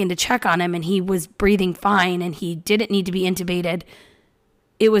came back in to check on him and he was breathing fine and he didn't need to be intubated,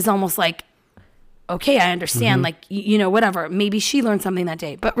 it was almost like, okay, I understand, like, whatever. Maybe she learned something that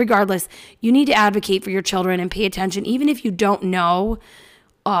day. But regardless, you need to advocate for your children and pay attention. Even if you don't know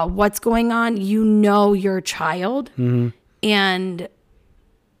what's going on, you know your child. And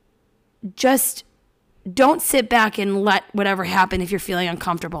just don't sit back and let whatever happen if you're feeling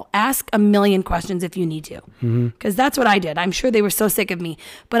uncomfortable. Ask a million questions if you need to. Because that's what I did. I'm sure they were so sick of me.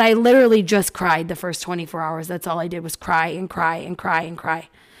 But I literally just cried the first 24 hours. That's all I did was cry and cry and cry and cry.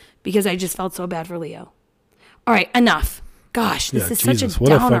 Because I just felt so bad for Leo. All right, enough. Gosh, this is Jesus, such a what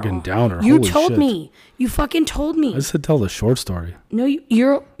downer. a fucking downer. You Holy told shit. me. You fucking told me. I said tell the short story. No,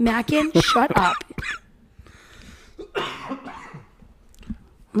 you're Mackin. Shut up.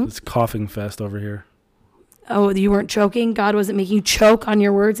 It's coughing fest over here. Oh, you weren't choking? God wasn't making you choke on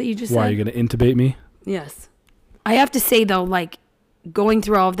your words that you just Why, said? are you going to intubate me? Yes. I have to say, though, like, going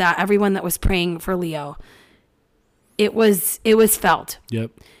through all of that, everyone that was praying for Leo, it was felt.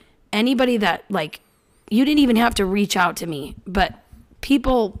 Yep. Anybody that, like, you didn't even have to reach out to me, but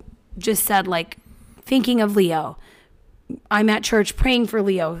people just said, like, thinking of Leo. I'm at church praying for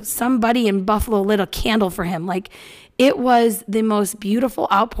Leo. Somebody in Buffalo lit a candle for him. Like, it was the most beautiful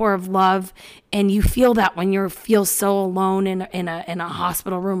outpour of love, and you feel that when you feel so alone in a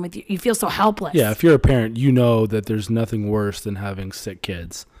hospital room with you. You feel so helpless. Yeah, if you're a parent, you know that there's nothing worse than having sick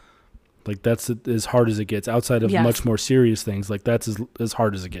kids. Like, that's as hard as it gets. Outside of Yes. much more serious things, like, that's as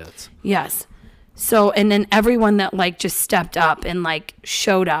hard as it gets. Yes. So, and then everyone that, like, just stepped up and, like,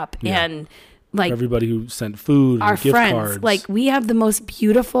 showed up and, like, Everybody who sent food, our and gift friends, cards. like, we have the most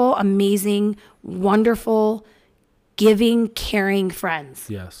beautiful, amazing, wonderful, giving, caring friends.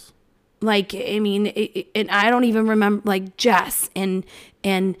 Yes. Like, I mean, and I don't even remember, like, Jess and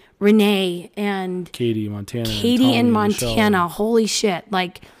Renee and Katie, Montana. Katie Tommy, in Michelle. Montana. Holy shit.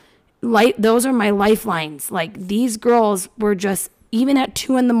 Like, those are my lifelines. Like, these girls were just, even at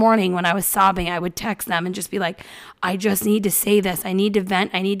 2 a.m. when I was sobbing, I would text them and just be like, I just need to say this. I need to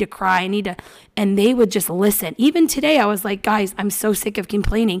vent. I need to cry. And they would just listen. Even today, I was like, guys, I'm so sick of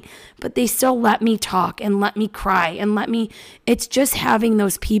complaining, but they still let me talk and let me cry and it's just having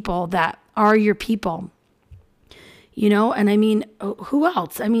those people that are your people, and I mean, who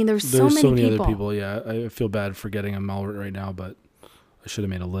else? I mean, there's so many other people. Yeah. I feel bad forgetting them all right now, but I should have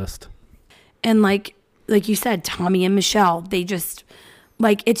made a list. And like you said, Tommy and Michelle, they just,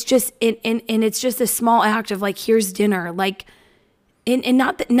 like, it's just, and it's just a small act of, like, here's dinner. Like, and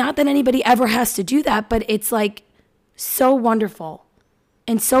not that anybody ever has to do that, but it's, like, so wonderful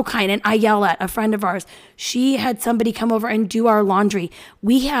and so kind. And I yell at a friend of ours. She had somebody come over and do our laundry.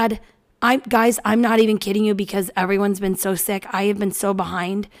 Guys, I'm not even kidding you, because everyone's been so sick. I have been so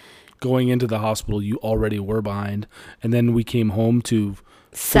behind. Going into the hospital, you already were behind. And then we came home to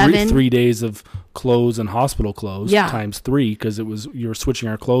 7 3 days of clothes and hospital clothes times 3 because you were switching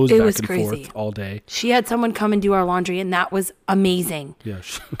our clothes back and forth all day. She had someone come and do our laundry, and that was amazing. Yeah.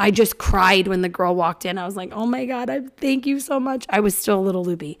 I just cried when the girl walked in. I was like, oh my God, thank you so much. I was still a little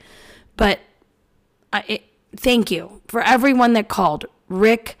loopy. But thank you for everyone that called.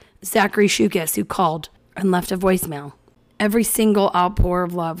 Rick Zachary Shukas, who called and left a voicemail. Every single outpour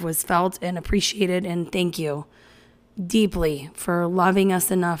of love was felt and appreciated, and thank you deeply for loving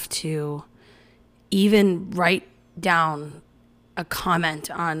us enough to even write down a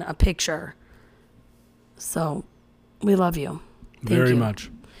comment on a picture. So we love you. Very much.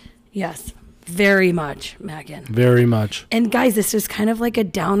 Yes, very much, Megan. Very much. And guys, this is kind of like a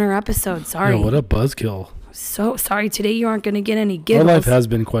downer episode. Sorry. Yeah, what a buzzkill. So sorry. Today you aren't going to get any giggles. Our life has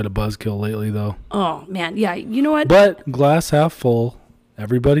been quite a buzzkill lately, though. Oh, man. Yeah, you know what? But glass half full.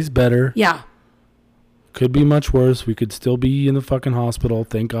 Everybody's better. Yeah. Could be much worse. We could still be in the fucking hospital.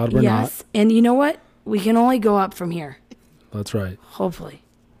 Thank God we're not. Yes. And you know what? We can only go up from here. That's right. Hopefully.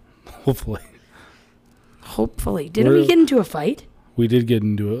 Hopefully. Didn't we get into a fight? We did get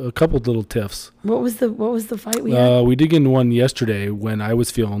into a couple little tiffs. What was the fight we had? We did get into one yesterday when I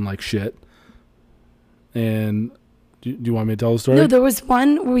was feeling like shit. And do you want me to tell the story? No, there was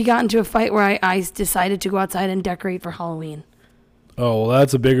one where we got into a fight where I decided to go outside and decorate for Halloween. Oh, well,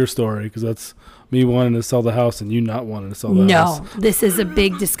 that's a bigger story because that's me wanting to sell the house and you not wanting to sell the house. No, this is a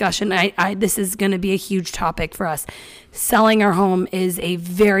big discussion. This is going to be a huge topic for us. Selling our home is a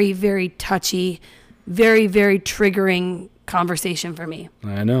very, very touchy, very, very triggering conversation for me.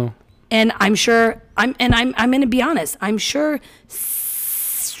 I know. And I'm sure I'm going to be honest. I'm sure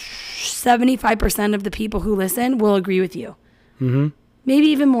 75% of the people who listen will agree with you. Mm-hmm. Maybe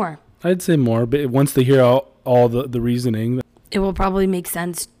even more. I'd say more, but once they hear all the reasoning, it will probably make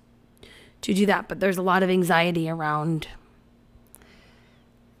sense to do that. But there's a lot of anxiety around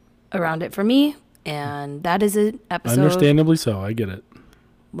it for me, and that is an episode. Understandably so. I get it.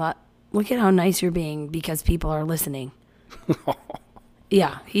 But look at how nice you're being because people are listening.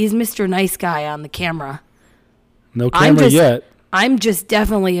 Yeah, he's Mr. Nice Guy on the camera. No camera yet. I'm just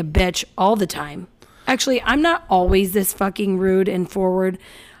definitely a bitch all the time. Actually, I'm not always this fucking rude and forward.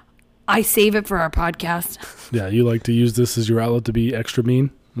 I save it for our podcast. Yeah, you like to use this as your outlet to be extra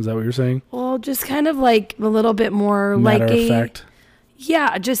mean? Is that what you're saying? Well, just kind of like a little bit more matter of fact.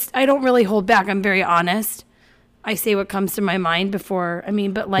 Yeah, just I don't really hold back. I'm very honest. I say what comes to my mind before.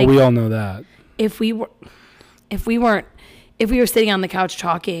 But like we all know that. If we were sitting on the couch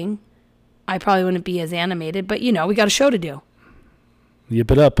talking, I probably wouldn't be as animated. But we got a show to do. Yip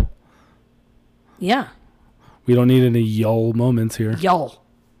it up. Yeah. We don't need any yull moments here. Yull.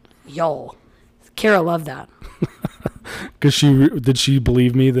 Kara loved that. Because did she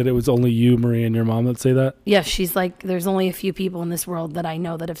believe me that it was only you, Maria, and your mom that say that? Yeah, she's like, there's only a few people in this world that I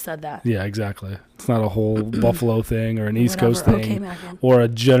know that have said that. Yeah, exactly. It's not a whole Buffalo thing or an East Coast thing or a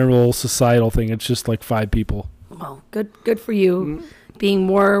general societal thing. It's just like 5 people. Well, good for you being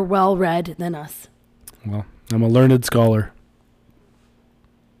more well-read than us. Well, I'm a learned scholar.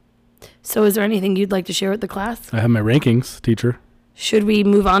 So is there anything you'd like to share with the class? I have my rankings, teacher. Should we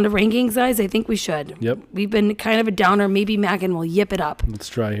move on to rankings, guys? I think we should. Yep. We've been kind of a downer. Maybe Megan will yip it up. Let's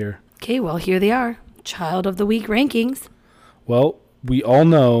try here. Okay, well, here they are. Child of the Week rankings. Well, we all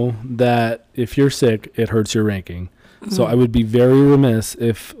know that if you're sick, it hurts your ranking. Mm-hmm. So I would be very remiss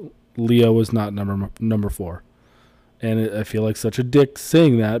if Leo was not number 4. And I feel like such a dick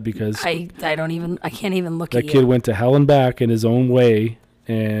saying that because I can't even look at you. That kid went to hell and back in his own way,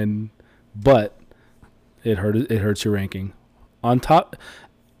 but it hurts your ranking. On top,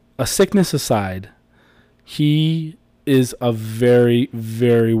 a sickness aside, he is a very,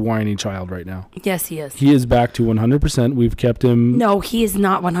 very whiny child right now. Yes, he is. He is back to 100%. We've kept him. No, he is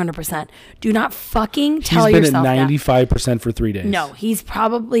not 100%. Do not fucking tell yourself that. He's been at 95% for 3 days. No, he's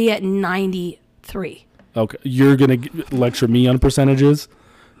probably at 93. Okay, you're going to lecture me on percentages?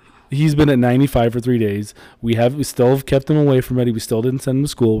 He's been at 95 for 3 days. We still have kept him away from it. We still didn't send him to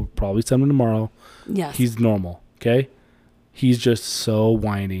school. We'll probably send him tomorrow. Yes. He's normal, okay? He's just so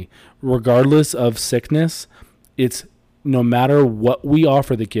whiny. Regardless of sickness, it's no matter what we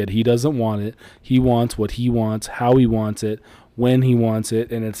offer the kid, he doesn't want it. He wants what he wants, how he wants it, when he wants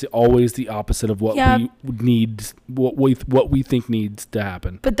it, and it's always the opposite of what we need, what we think needs to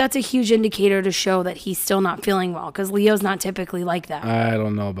happen. But that's a huge indicator to show that he's still not feeling well, because Leo's not typically like that. I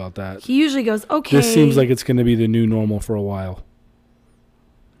don't know about that. He usually goes, okay. This seems like it's going to be the new normal for a while.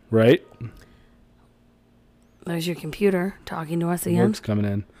 Right? There's your computer talking to us again. Work's coming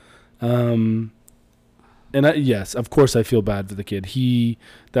in. And yes, of course I feel bad for the kid.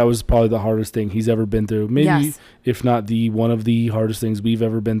 That was probably the hardest thing he's ever been through. Maybe, Yes. if not one of the hardest things we've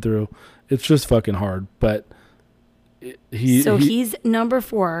ever been through. It's just fucking hard. But he's number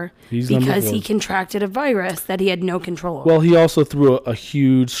 4 he's number because 4. he contracted a virus that he had no control over. Well, he also threw a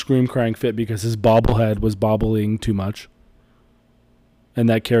huge scream crying fit because his bobblehead was bobbling too much. And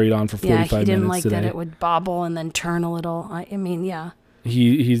that carried on for 45 minutes. Yeah, he didn't like today. that it would bobble and then turn a little. I mean, yeah.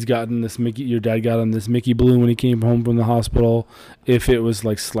 He's gotten this Mickey. Your dad got on this Mickey balloon when he came home from the hospital. If it was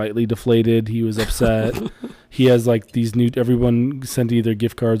like slightly deflated, he was upset. He has like these new. Everyone sent either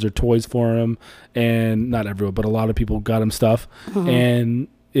gift cards or toys for him, and not everyone, but a lot of people got him stuff. Mm-hmm. And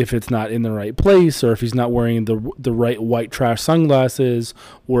if it's not in the right place, or if he's not wearing the right white trash sunglasses,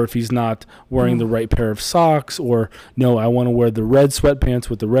 or if he's not wearing the right pair of socks, or no, I want to wear the red sweatpants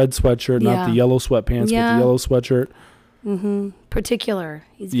with the red sweatshirt, not the yellow sweatpants with the yellow sweatshirt. Particular.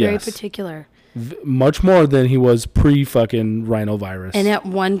 He's very Yes. particular. Much more than he was pre-fucking rhinovirus. And at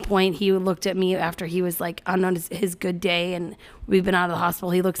one point, he looked at me after he was like on his good day, and we've been out of the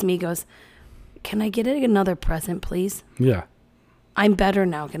hospital. He looks at me, goes, "Can I get another present, please? Yeah. I'm better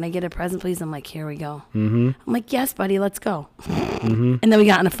now. Can I get a present, please?" I'm like, "Here we go." Mm-hmm. I'm like, "Yes, buddy, let's go." Mm-hmm. And then we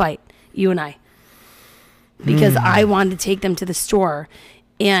got in a fight, you and I, because I wanted to take them to the store.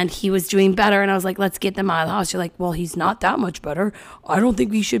 And he was doing better, and I was like, "Let's get them out of the house." You're like, "Well, he's not that much better. I don't think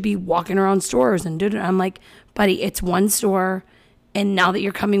we should be walking around stores." And I'm like, "Buddy, it's one store, and now that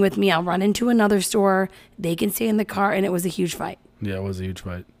you're coming with me, I'll run into another store. They can stay in the car." And it was a huge fight. Yeah, it was a huge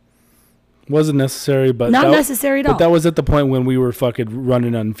fight. Wasn't necessary, but Not necessary at all. But that was at the point when we were fucking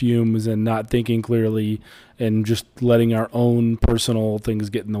running on fumes and not thinking clearly, and just letting our own personal things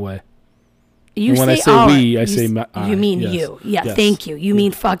get in the way. You And when I say our, we, I you say you mean yes. you. Yeah, Yes. thank you. You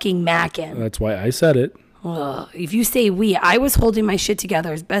mean fucking Mackin. That's why I said it. Ugh. If you say we, I was holding my shit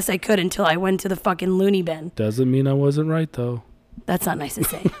together as best I could until I went to the fucking loony bin. Doesn't mean I wasn't right, though. That's not nice to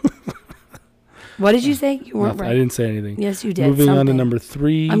say. What did you say? You weren't Nothing. right. I didn't say anything. Yes, you did. Moving on to something. number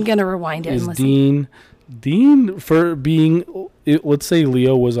 3. I'm going to rewind it is and listen. Dean. Dean, for being, let's say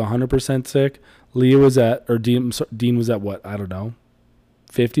Leo was 100% sick. Dean was at what? I don't know.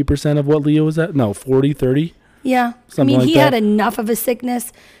 50% of what Leo was at? No, 40, 30? Yeah. Something like he that. had enough of a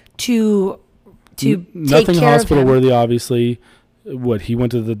sickness to take Nothing care hospital of him. worthy, obviously. What, he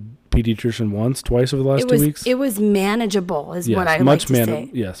went to the pediatrician once, twice over the last 2 weeks? It was manageable is Yes, what I like to say.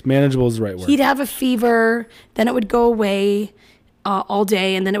 Yes, manageable is the right word. He'd have a fever, then it would go away all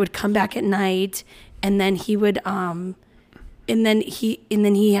day, and then it would come back at night, and then he would and then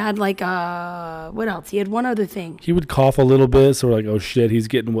he had like what else? He had one other thing. He would cough a little bit, so we're like, oh shit, he's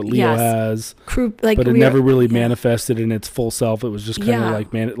getting what Leo Yes. has. Like, but it never really manifested in its full self. It was just kind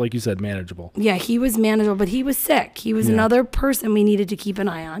of Yeah. like you said, manageable. Yeah, he was manageable, but he was sick. He was Yeah. another person we needed to keep an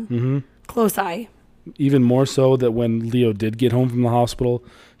eye on. Mm-hmm. Close eye. Even more so that when Leo did get home from the hospital,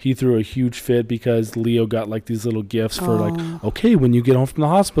 he threw a huge fit because Leo got like these little gifts for like, okay, when you get home from the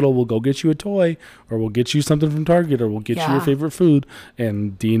hospital, we'll go get you a toy, or we'll get you something from Target, or we'll get you your Yeah. favorite food.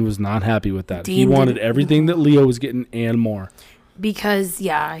 And Dean was not happy with that. He Dean wanted didn't- everything that Leo was getting and more. Because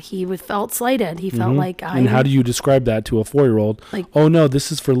he felt slighted. He felt like And how do you describe that to a 4-year-old? Like- oh no,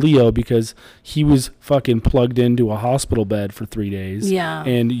 this is for Leo because he was fucking plugged into a hospital bed for 3 days. Yeah.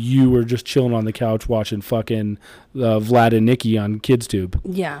 And you were just chilling on the couch watching fucking Vlad and Nikki on KidsTube.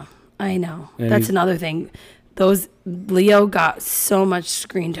 Yeah, I know. And That's he's- another thing. Leo got so much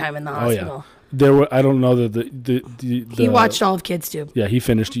screen time in the hospital. There were, I don't know that the He watched all of KidsTube. Yeah, he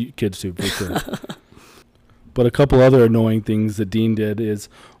finished KidsTube for sure. But a couple other annoying things that Dean did is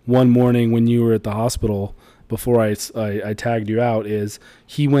one morning when you were at the hospital, before I tagged you out, is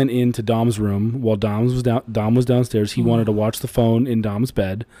he went into Dom's room while Dom was downstairs. He wanted to watch the phone in Dom's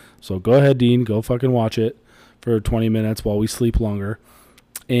bed. So go ahead, Dean, go fucking watch it for 20 minutes while we sleep longer.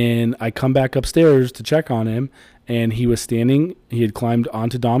 And I come back upstairs to check on him, and he was standing. He had climbed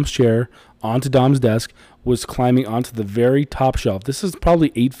onto Dom's chair, onto Dom's desk, was climbing onto the very top shelf. This is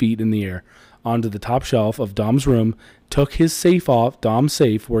probably 8 feet in the air. Onto the top shelf of Dom's room, took his safe off, Dom's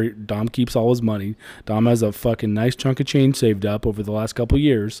safe, where Dom keeps all his money. Dom has a fucking nice chunk of change saved up over the last couple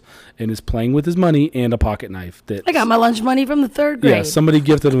years and is playing with his money and a pocket knife. I got my lunch money from the 3rd grade. Yeah, somebody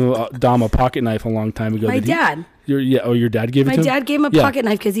gifted him, Dom a pocket knife a long time ago. My dad. Your dad gave it My to him? dad gave him a Yeah. pocket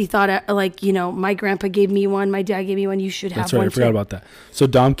knife because he thought, my grandpa gave me one, my dad gave me one, you should have That's right, one I forgot too. about that. So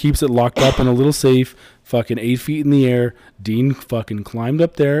Dom keeps it locked up in a little safe, fucking 8 feet in the air. Dean fucking climbed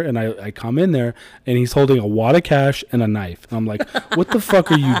up there, and I come in there, and he's holding a wad of cash and a knife. And I'm like, what the fuck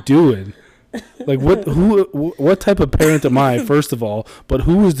are you doing? Like, what type of parent am I, first of all? But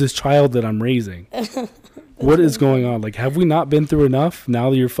who is this child that I'm raising? What is going on? Like, have we not been through enough? Now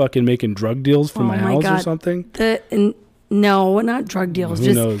that you're fucking making drug deals from my house or something? No, not drug deals.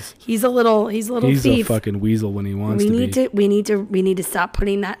 Who knows? He's a little He's thief. a fucking weasel when he wants to be. We need to stop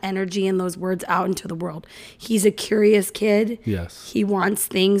putting that energy and those words out into the world. He's a curious kid. Yes. He wants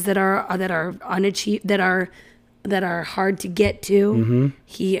things that are unachieved, that are hard to get to. Mm-hmm.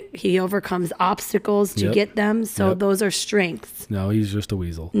 He overcomes obstacles to get them. So those are strengths. No, he's just a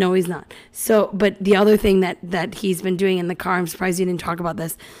weasel. No, he's not. So, but the other thing that he's been doing in the car, I'm surprised you didn't talk about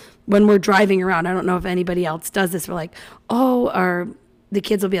this. When we're driving around, I don't know if anybody else does this. We're like, or the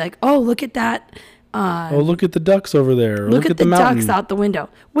kids will be like, oh, look at that. Look at the ducks over there. Look at the mountain. ducks out the window.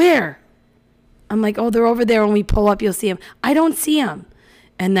 Where? I'm like, oh, they're over there. When we pull up, you'll see them. I don't see them.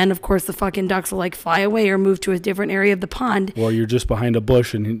 And then, of course, the fucking ducks will like fly away or move to a different area of the pond. Or you're just behind a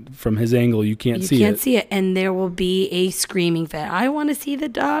bush and from his angle, you can't see it. You can't see it. And there will be a screaming fit. I want to see the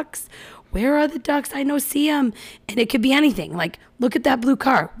ducks. Where are the ducks? I don't see them. And it could be anything. Like, look at that blue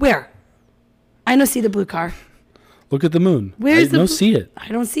car. Where? I don't see the blue car. Look at the moon. Where's the see it. I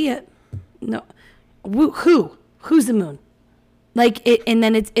don't see it. No. Who? Who's the moon? Like it, and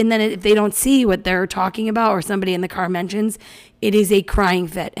then if they don't see what they're talking about or somebody in the car mentions, it is a crying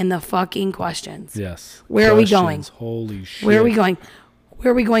fit and the fucking questions. Yes. Where are we going? Holy shit. Where are we going?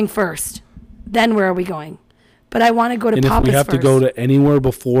 Where are we going first? Then where are we going? But I want to go to Papa's first. And if we have to go to anywhere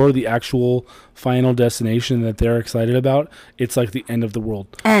before the actual final destination that they're excited about, it's like the end of the world.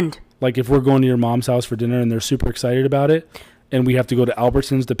 Like if we're going to your mom's house for dinner and they're super excited about it, and we have to go to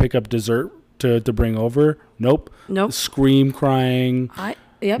Albertsons to pick up dessert to bring over, nope. Scream, crying,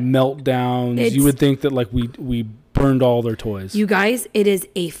 meltdowns. You would think that like we burned all their toys. You guys, it is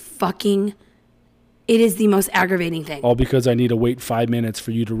the most aggravating thing. All because I need to wait 5 minutes for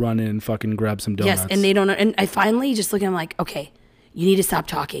you to run in and fucking grab some donuts. Yes, and they don't know. And I finally just look at them like, okay, you need to stop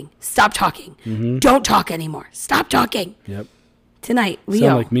talking. Stop talking. Mm-hmm. Don't talk anymore. Stop talking. Yep. Tonight, Leo.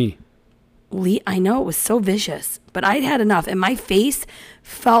 Sound like me. I know, it was so vicious, but I'd had enough. And my face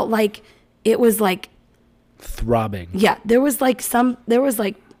felt like it was like throbbing. Yeah, there was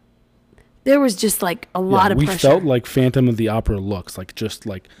just like a lot of pressure. We felt like Phantom of the Opera looks, like just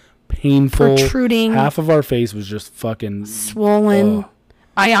like painful, protruding. Half of our face was just fucking swollen.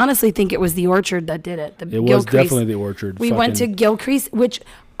 I honestly think it was the Orchard that did it. It was definitely the Orchard. We went to Gilcrease, which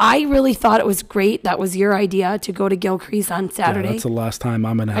I really thought it was great. That was your idea to go to Gilcrease on Saturday. Yeah, that's the last time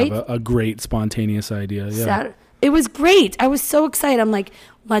I'm going to have a great spontaneous idea. Yeah. It was great. I was so excited. I'm like,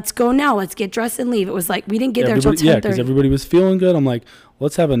 let's go now. Let's get dressed and leave. It was like, we didn't get there until 10:30. Yeah, because everybody was feeling good. I'm like,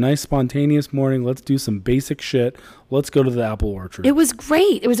 let's have a nice spontaneous morning. Let's do some basic shit. Let's go to the apple orchard. It was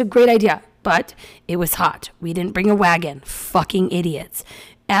great. It was a great idea. But it was hot. We didn't bring a wagon. Fucking idiots.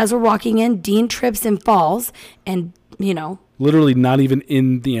 As we're walking in, Dean trips and falls and, literally not even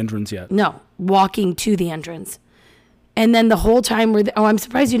in the entrance yet. No, walking to the entrance. And then the whole time I'm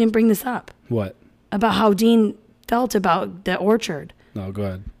surprised you didn't bring this up. What? About how Dean felt about the orchard. No, go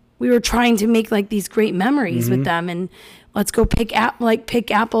ahead. We were trying to make like these great memories with them, and let's go pick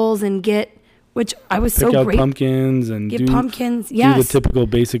apples and get, which I was so great. Pick out pumpkins and get pumpkins. Yes. Do the typical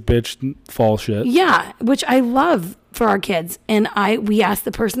basic bitch fall shit. Yeah, which I love for our kids. And we asked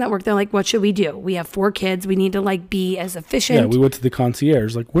the person that worked there, like, what should we do? We have 4 kids. We need to like be as efficient. Yeah, we went to the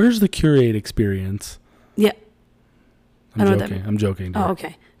concierge. Like, where's the curate experience? Yeah. I'm joking. Oh,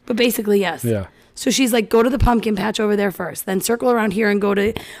 okay. But basically, yes. Yeah. So she's like, go to the pumpkin patch over there first. Then circle around here and go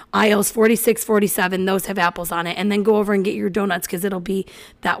to aisles 46, 47. Those have apples on it. And then go over and get your donuts because it'll be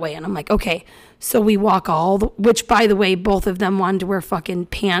that way. And I'm like, okay. So we walk which, by the way, both of them wanted to wear fucking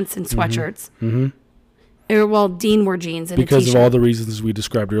pants and sweatshirts. Mm-hmm. Well, Dean wore jeans and because a t-shirt. Of all the reasons we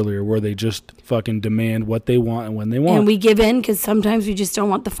described earlier, where they just fucking demand what they want and when they want. And we give in because sometimes we just don't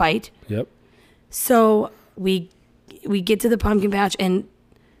want the fight. Yep. So we get to the pumpkin patch, and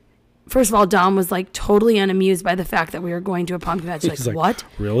first of all, Dom was like totally unamused by the fact that we were going to a pumpkin patch. He's like, what?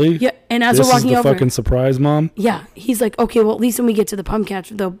 Really? Yeah. And as we're walking over, this is the fucking surprise, Mom. Yeah. He's like, okay, well, at least when we get to the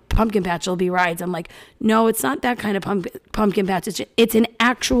pumpkin patch, there'll be rides. I'm like, no, it's not that kind of pumpkin patch. It's an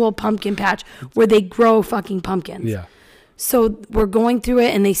actual pumpkin patch where they grow fucking pumpkins. Yeah. So we're going through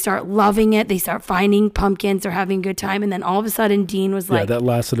it, and they start loving it. They start finding pumpkins. They're having a good time. And then all of a sudden, Dean was like, yeah, that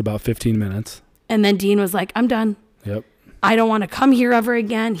lasted about 15 minutes. And then Dean was like, I'm done. Yep. I don't want to come here ever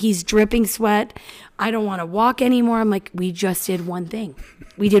again. He's dripping sweat. I don't want to walk anymore. I'm like, we just did one thing.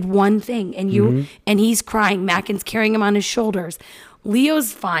 We did one thing. And and he's crying. Mackin's carrying him on his shoulders.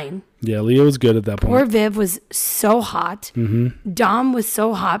 Leo's fine. Yeah, Leo was good at that point. Poor Viv was so hot. Mm-hmm. Dom was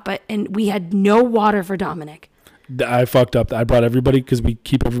so hot, and we had no water for Dominic. I fucked up. I brought everybody, because we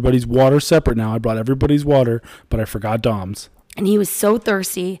keep everybody's water separate now. I brought everybody's water, but I forgot Dom's. And he was so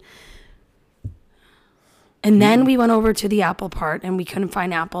thirsty. And then we went over to the apple part, and we couldn't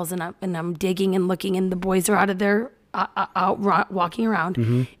find apples. And I'm digging and looking, and the boys are out of there, walking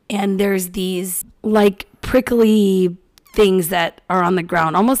around. And there's these like prickly things that are on the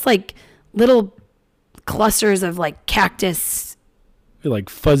ground, almost like little clusters of like cactus. Like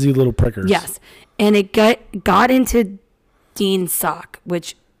fuzzy little prickers. Yes. And it got into Dean's sock,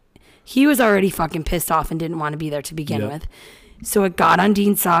 which he was already fucking pissed off and didn't want to be there to begin with. So it got on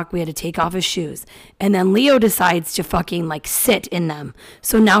Dean's sock. We had to take off his shoes. And then Leo decides to fucking like sit in them.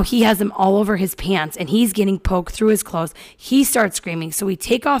 So now he has them all over his pants and he's getting poked through his clothes. He starts screaming. So we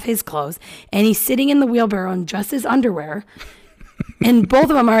take off his clothes and he's sitting in the wheelbarrow in just his underwear. And both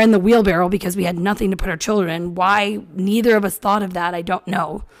of them are in the wheelbarrow because we had nothing to put our children in. Why neither of us thought of that, I don't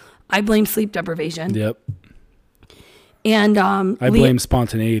know. I blame sleep deprivation. Yep. And I blame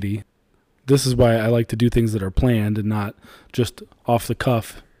spontaneity. This is why I like to do things that are planned and not just off the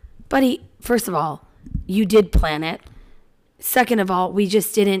cuff. Buddy, first of all, you did plan it. Second of all, we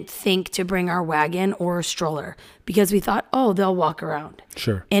just didn't think to bring our wagon or a stroller because we thought, oh, they'll walk around.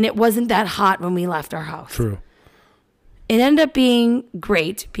 Sure. And it wasn't that hot when we left our house. True. It ended up being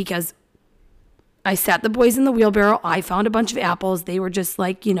great because I sat the boys in the wheelbarrow. I found a bunch of apples. They were just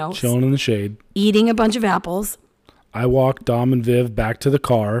like, chilling in the shade, eating a bunch of apples. I walked Dom and Viv back to the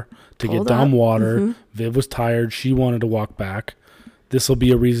car to get Dom water. Viv was tired. She wanted to walk back. This will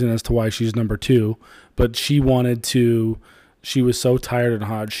be a reason as to why she's number 2. But she wanted to. She was so tired and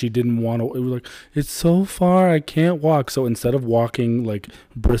hot. She didn't want to. It was like, it's so far. I can't walk. So instead of walking like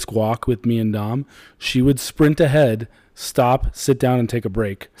brisk walk with me and Dom, she would sprint ahead, stop, sit down, and take a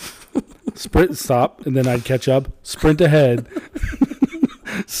break. Sprint, stop, and then I'd catch up. Sprint ahead.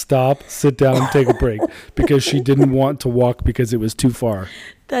 Stop, sit down, and take a break because she didn't want to walk because it was too far.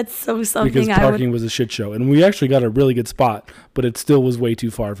 That's so something. Because parking was a shit show. And we actually got a really good spot, but it still was way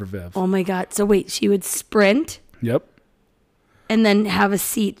too far for Viv. Oh my God. So wait, she would sprint? Yep. And then have a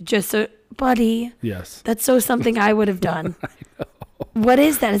seat just so, buddy. Yes. That's so something I would have done. I know. What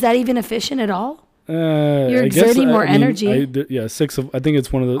is that? Is that even efficient at all? You're exerting more energy. I think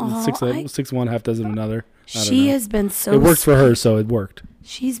it's one of the six of one, half dozen another. She has been so. It worked for her, so it worked.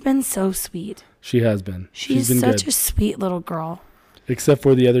 She's been so sweet. She has been. She's been such good. a sweet little girl. Except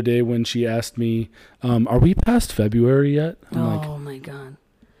for the other day when she asked me, "Are we past February yet?" I'm my God.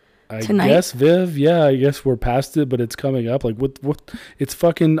 Tonight? Guess, Viv. Yeah, I guess we're past it, but it's coming up. Like, what? It's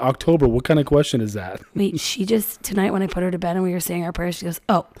fucking October. What kind of question is that? Wait, she just, tonight when I put her to bed and we were saying our prayers, she goes,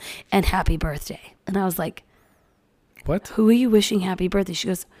 oh, and happy birthday. And I was like, what? Who are you wishing happy birthday? She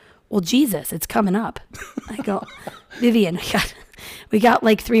goes, well, Jesus, it's coming up. I go, Vivian, we got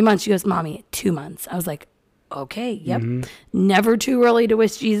like 3 months. She goes, Mommy, 2 months. I was like, okay, yep. Never too early to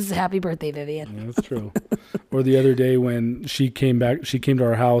wish Jesus a happy birthday, Vivian. Yeah, that's true. Or the other day when she came to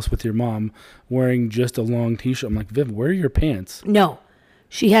our house with your mom wearing just a long t-shirt. I'm like, Viv, where are your pants? No.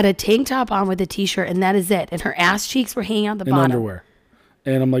 She had a tank top on with a t-shirt and that is it. And her ass cheeks were hanging out the bottom. And underwear.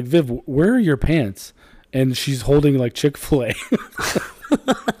 And I'm like, Viv, where are your pants? And she's holding like Chick-fil-A.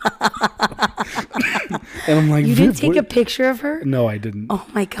 And I'm like, you didn't take a picture of her? No, I didn't. Oh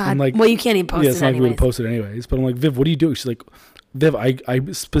my God. I'm like, well, you can't even post it anyways. Yeah, it's not going to post it anyways. But I'm like, Viv, what are you doing? She's like, Viv, I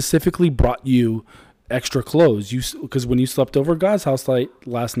specifically brought you extra clothes. Because when you slept over at God's house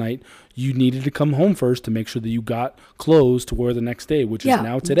last night, you needed to come home first to make sure that you got clothes to wear the next day, which is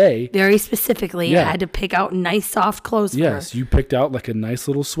now today. Very specifically, I had to pick out nice soft clothes for her. Yes, you picked out like a nice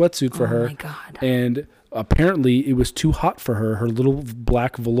little sweatsuit for her. Oh my God. And apparently it was too hot for her little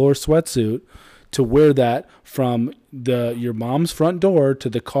black velour sweatsuit, to wear that from your mom's front door to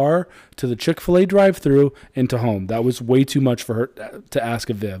the car to the Chick-fil-A drive-thru and to home. That was way too much for her to ask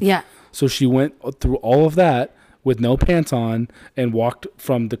of Viv. Yeah. So she went through all of that with no pants on and walked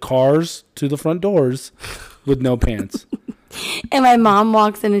from the cars to the front doors with no pants. And my mom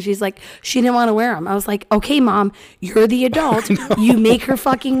walks in and she's like, she didn't want to wear them. I was like, okay, Mom, you're the adult. You make her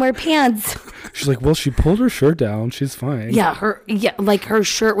fucking wear pants. She's like, well, she pulled her shirt down. She's fine. Yeah, her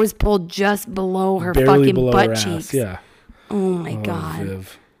shirt was pulled just below her barely fucking below butt her cheeks. ass. Yeah. Oh my God.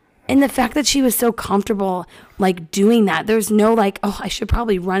 Viv. And the fact that she was so comfortable, like, doing that. There's no, like, oh, I should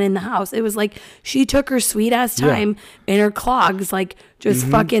probably run in the house. It was like she took her sweet-ass time in her clogs, like, just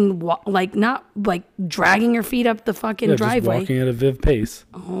fucking, not, like, dragging her feet up the fucking driveway. Just walking at a Viv pace.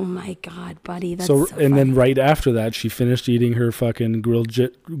 Oh, my God, buddy. That's so funny. And then right after that, she finished eating her fucking grilled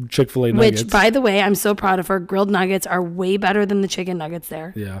Chick-fil-A nuggets. Which, by the way, I'm so proud of her. Grilled nuggets are way better than the chicken nuggets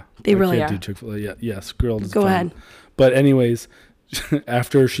there. Yeah. They really are. Do Chick-fil-A. Yeah, yes, grilled is Go fun. ahead. But anyways,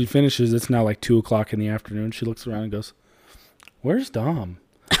 after she finishes, it's now like 2:00 in the afternoon. She looks around and goes, "Where's Dom?"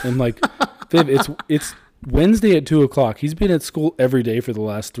 I'm like, Viv, it's Wednesday at 2:00. He's been at school every day for the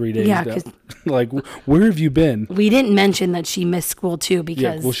last 3 days. Yeah, now. 'cause Like, where have you been? we didn't mention that she missed school too because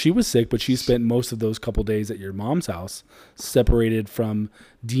Yeah, well, she was sick, but she spent most of those couple days at your mom's house, separated from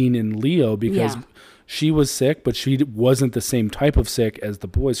Dean and Leo because Yeah. she was sick, but she wasn't the same type of sick as the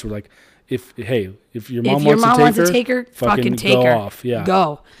boys. So, like, if your mom wants to take her, fucking take go her. off. Yeah.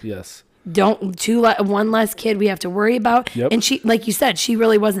 Go. Yes. Don't one less kid we have to worry about. Yep. And she, like you said, she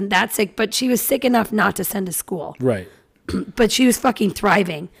really wasn't that sick, but she was sick enough not to send to school. Right. But she was fucking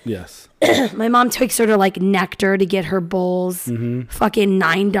thriving. Yes. My mom takes her to like Nectar to get her bowls, fucking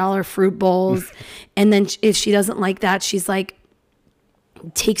 $9 fruit bowls. And then if she doesn't like that, she's like,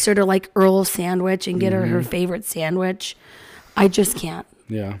 takes her to like Earl's Sandwich and get her favorite sandwich. I just can't.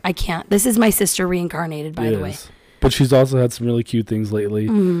 Yeah. I can't. This is my sister reincarnated, by It the way. is. But she's also had some really cute things lately.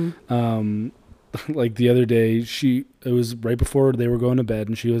 Like the other day, it was right before they were going to bed,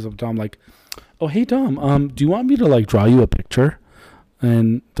 and she was up to Dom like, "Oh, hey Dom, do you want me to like draw you a picture?"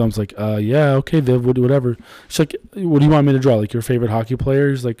 And Dom's like, "Yeah, okay, Viv, whatever." She's like, "What do you want me to draw? Like your favorite hockey player?"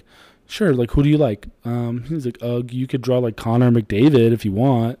 He's like, "Sure. Like who do you like?" He's like, you could draw like Connor McDavid if you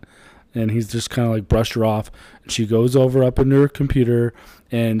want." And he's just kind of like brushed her off. And she goes over up into her computer,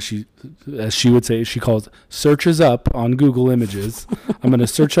 and she, as she would say, she calls searches up on Google Images. I'm going to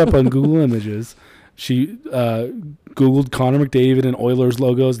search up on Google Images. She Googled Connor McDavid and Oilers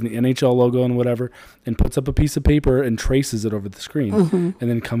logos and the NHL logo and whatever, and puts up a piece of paper and traces it over the screen, and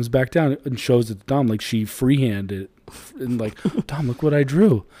then comes back down and shows it to Dom like she freehanded it, and like, Dom, look what I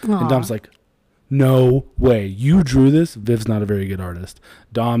drew. Aww. And Dom's like, no way, you drew this? Viv's not a very good artist.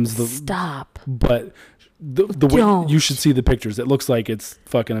 Dom's the Stop. but the way Don't. you should see the pictures. It looks like it's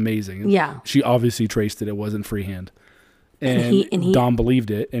fucking amazing. Yeah. She obviously traced it. It wasn't freehand. And he- Dom believed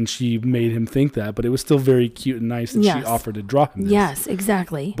it, and she made him think that, but it was still very cute and nice, and Yes. she offered to draw him this. Yes,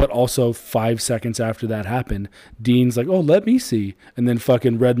 exactly. But also 5 seconds after that happened, Dean's like, "Oh, let me see," and then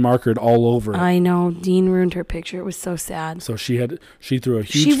fucking red markered all over it. I know. Dean ruined her picture. It was so sad. So she threw a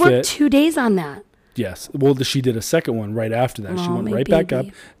huge She worked fit. 2 days on that. Yes. Well, she did a second one right after that. She Oh, went my right back up,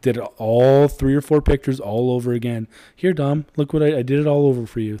 baby. did all 3 or 4 pictures all over again. Here, Dom, look what I did it all over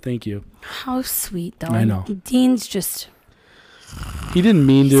for you. Thank you. How sweet, though. I know. Dean's just... He didn't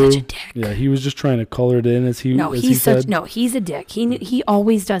mean He's to. such a dick. Yeah, he was just trying to color it in as he No, as he's he such... said. No, he's a dick. He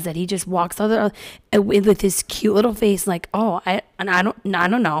always does it. He just walks other with his cute little face like, oh, I don't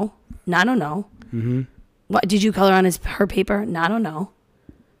know. Mm-hmm. What, did you color on her paper? No, I don't know.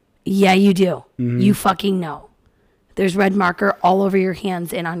 Yeah, you do. Mm-hmm. You fucking know. There's red marker all over your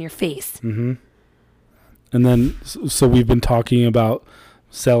hands and on your face. Mm-hmm. And then, so we've been talking about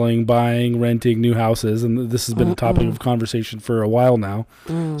selling, buying, renting new houses, and this has been a topic of conversation for a while now.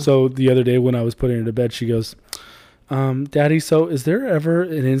 So the other day when I was putting her to bed, she goes, Daddy, so is there ever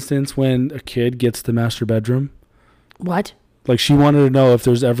an instance when a kid gets the master bedroom? What? Like, she wanted to know if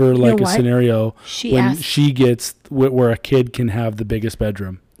there's ever like a what? scenario She when asked- she gets where a kid can have the biggest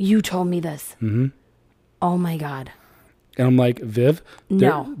bedroom. You told me this. Mm-hmm. Oh my God. And I'm like, Viv,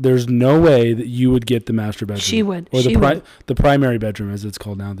 No. there's no way that you would get the master bedroom. She would. Or She the would. the primary bedroom, as it's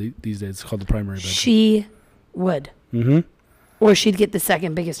called now these days. It's called the primary bedroom. She would. Mm-hmm. Or she'd get the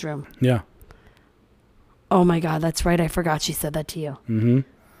second biggest room. Yeah. Oh my God, that's right. I forgot she said that to you. Mm-hmm.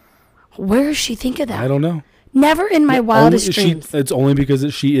 Where does she think of that? I don't know. Never in my wildest dreams. It's only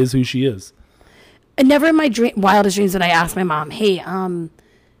because she is who she is. Never in my wildest dreams would I ask my mom, hey,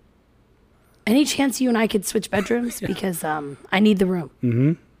 any chance you and I could switch bedrooms? Because I need the room.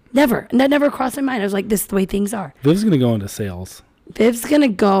 Mm-hmm. Never. And that never crossed my mind. I was like, this is the way things are. Viv's gonna go into sales. Viv's going to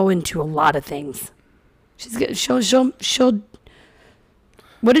go into a lot of things. She's gonna, she'll,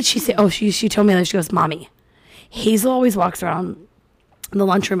 what did she say? Oh, she told me that. She goes, Mommy, Hazel always walks around in the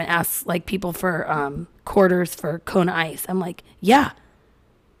lunchroom and asks like people for quarters for Kona Ice. I'm like, yeah.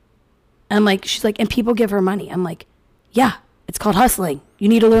 I'm like, she's like, and people give her money. I'm like, yeah, it's called hustling. You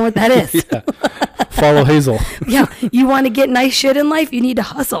need to learn what that is. Yeah. Follow Hazel. Yeah, you want to get nice shit in life, you need to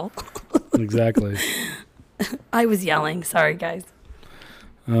hustle. Exactly. I was yelling. Sorry, guys.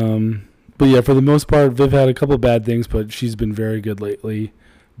 But yeah, for the most part, Viv had a couple of bad things, but she's been very good lately.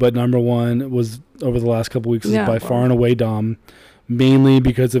 But number one was over the last couple of weeks is by far and away Dom, mainly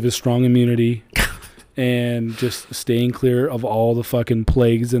because of his strong immunity and just staying clear of all the fucking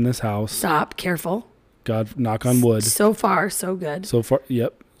plagues in this house. Stop. Careful. God, knock on wood. So far, so good. So far,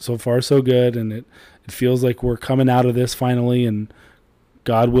 yep. So far, so good. And it feels like we're coming out of this finally, and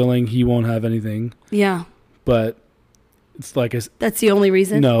God willing, he won't have anything. Yeah. But it's like, That's the only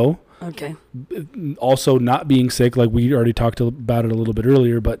reason? no. Okay. Also, not being sick, like we already talked about it a little bit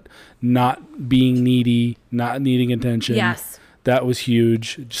earlier, but not being needy, not needing attention. Yes. That was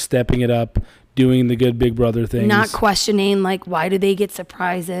huge. Stepping it up, doing the good big brother things. Not questioning, like, why do they get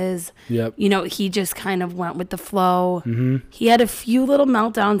surprises? Yep. You know, he just kind of went with the flow. Mm-hmm. He had a few little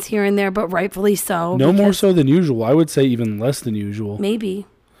meltdowns here and there, but rightfully so. No more so than usual. I would say even less than usual. Maybe.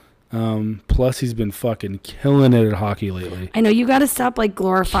 Plus, he's been fucking killing it at hockey lately. I know, you got to stop, like,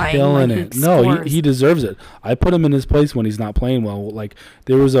 glorifying. Killing when it. he No, scores. he deserves it. I put him in his place when he's not playing well. Like,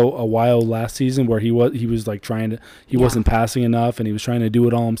 there was a while last season where he was like trying to, he wasn't passing enough and he was trying to do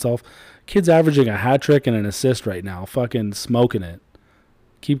it all himself. Kid's averaging a hat trick and an assist right now. Fucking smoking it.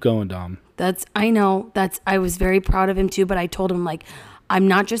 Keep going, Dom. I know. I was very proud of him too, but I told him, like, I'm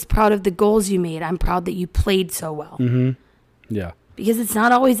not just proud of the goals you made. I'm proud that you played so well. Mm-hmm. Yeah. Because it's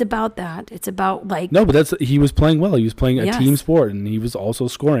not always about that. It's about, like... No, but he was playing well. He was playing a Yes. team sport, and he was also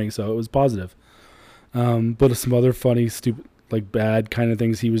scoring, so it was positive. But some other funny, stupid, like, bad kind of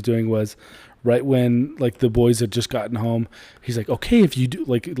things he was doing was right when, like, the boys had just gotten home, he's like, okay, if you do...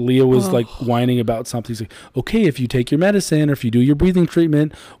 Like, Leah was, like, whining about something. He's like, okay, if you take your medicine or if you do your breathing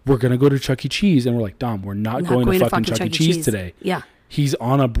treatment, we're going to go to Chuck E. Cheese. And we're like, Dom, we're not going to fucking Chuck E. Cheese today. Yeah. He's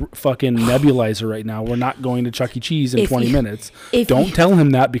on a fucking nebulizer right now. We're not going to Chuck E. Cheese in 20 minutes. Don't tell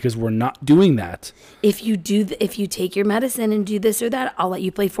him that because we're not doing that. If you take your medicine and do this or that, I'll let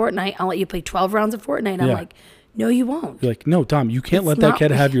you play Fortnite. I'll let you play 12 rounds of Fortnite. I'm like, no, you won't. You're like, no, Tom, you can't let that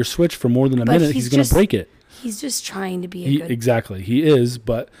kid have your Switch for more than a minute. He's going to break it. He's just trying to be good. Exactly. He is,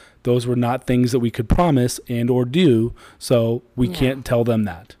 but those were not things that we could promise and or do, so we can't tell them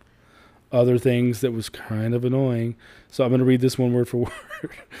that. Other things that was kind of annoying. So I'm going to read this one word for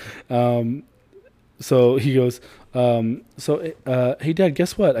word. So he goes, hey, Dad,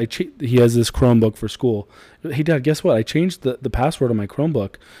 guess what? He has this Chromebook for school. Hey, Dad, guess what? I changed the password on my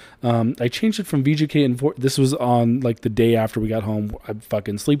Chromebook. I changed it from VGK and this was on like the day after we got home. I'm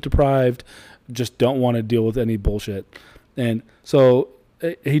fucking sleep deprived. Just don't want to deal with any bullshit. And so,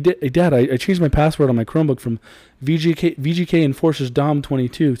 hey, Dad, I changed my password on my Chromebook from VGK Enforcers Dom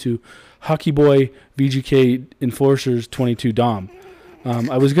 22 to Hockey Boy VGK Enforcers 22 Dom.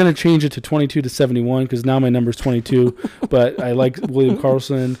 I was going to change it to 22 to 71 because now my number's 22, but I like William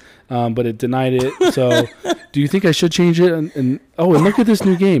Karlsson, but it denied it. So do you think I should change it? And look at this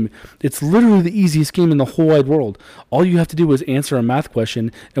new game. It's literally the easiest game in the whole wide world. All you have to do is answer a math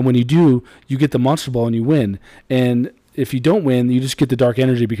question, and when you do, you get the Monster Ball and you win. And if you don't win, you just get the Dark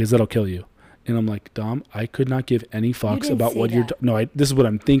Energy because that'll kill you. And I'm like, Dom, I could not give any fucks about what you're... this is what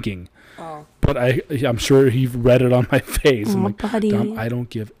I'm thinking. Oh. But I'm sure he read it on my face. I'm like, buddy. Dom, I don't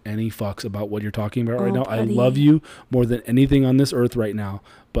give any fucks about what you're talking about right now. Buddy. I love you more than anything on this earth right now,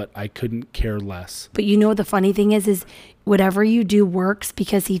 but I couldn't care less. But you know what the funny thing is whatever you do works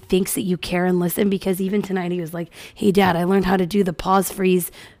because he thinks that you care and listen. Because even tonight he was like, hey, Dad, I learned how to do the pause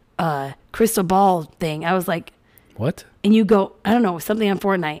freeze crystal ball thing. I was like... What? And you go, I don't know, something on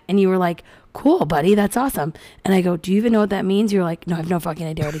Fortnite. And you were like, cool, buddy, that's awesome. And I go, do you even know what that means? You're like, no, I have no fucking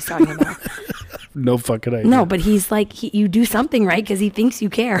idea what he's talking about. No fucking idea. No, but he's like, you do something right because he thinks you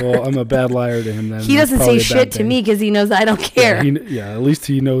care. Well, I'm a bad liar to him then. He doesn't say shit to me because he knows I don't care. Yeah, at least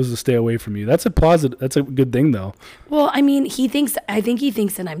he knows to stay away from you. That's a positive. That's a good thing, though. Well, I mean, I think he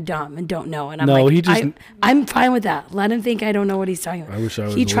thinks that I'm dumb and don't know. And I'm I'm fine with that. Let him think I don't know what he's talking about. I wish I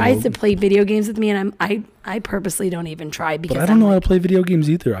was. He tries to play video games with me, and I purposely don't even try because I don't know how to play video games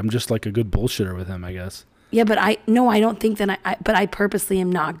either. I'm just like a good bullshitter with him, I guess. Yeah, but I don't think that but I purposely am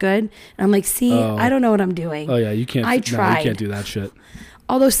not good. And I'm like, see, I don't know what I'm doing. Oh yeah, you can't. I tried. No, you can't do that shit.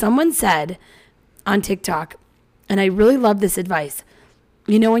 Although someone said on TikTok, and I really love this advice.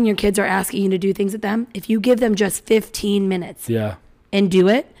 You know, when your kids are asking you to do things with them, if you give them just 15 minutes, and do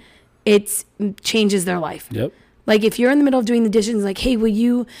it, it changes their life. Yep. Like if you're in the middle of doing the dishes, like, hey, will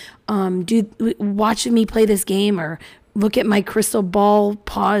you watch me play this game or look at my crystal ball,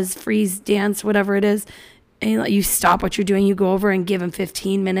 pause, freeze, dance, whatever it is, and you stop what you're doing, you go over and give them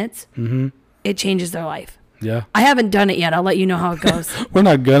 15 minutes. Mm-hmm. It changes their life. Yeah. I haven't done it yet. I'll let you know how it goes. We're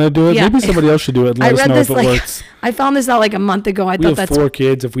not going to do it. Yeah. Maybe somebody else should do it and let us know if it works. I found this out like a month ago. We have 4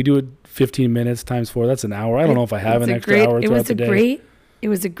 kids. If we do it 15 minutes times 4, that's an hour. I don't know if I have an extra hour throughout the day. It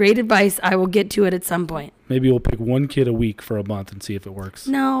was a great advice. I will get to it at some point. Maybe we'll pick one kid a week for a month and see if it works.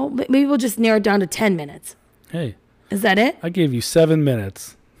 No, but maybe we'll just narrow it down to 10 minutes. Hey. Is that it? I gave you 7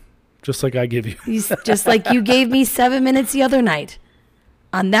 minutes. Just like I give you. Just like you gave me 7 minutes the other night.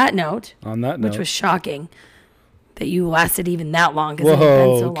 On that note. Which was shocking that you lasted even that long. Whoa, it had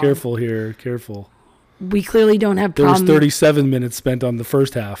been so long. Careful here. Careful. We clearly don't have problems. There was 37 minutes spent on the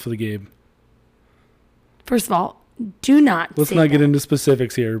first half of the game. First of all, do not Let's not get into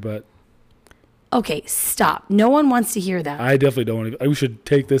specifics here, but... Okay, stop. No one wants to hear that. I definitely don't want to. We should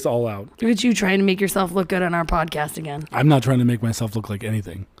take this all out. Look at you trying to make yourself look good on our podcast again. I'm not trying to make myself look like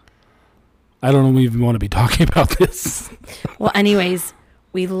anything. I don't even want to be talking about this. Well, anyways,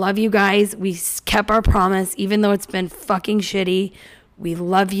 we love you guys. We kept our promise, even though it's been fucking shitty. We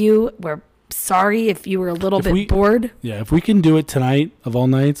love you. We're sorry if you were a little bit bored. Yeah, if we can do it tonight of all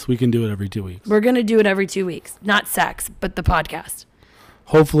nights, we can do it every 2 weeks. We're going to do it every 2 weeks. Not sex, but the podcast.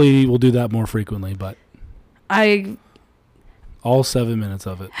 Hopefully we'll do that more frequently, but I all 7 minutes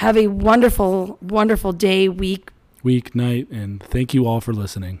of it. have a wonderful, wonderful day, week, night, and thank you all for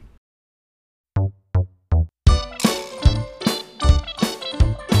listening.